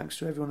merch, big thanks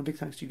to everyone, and big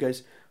thanks to you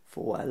guys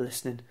for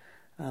listening.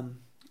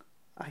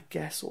 I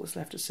guess all that's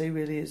left to say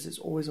really is it's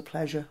always a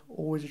pleasure,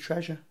 always a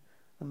treasure,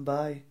 and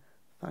bye.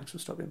 Thanks for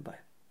stopping by.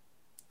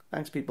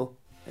 Thanks, people.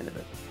 In a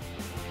bit.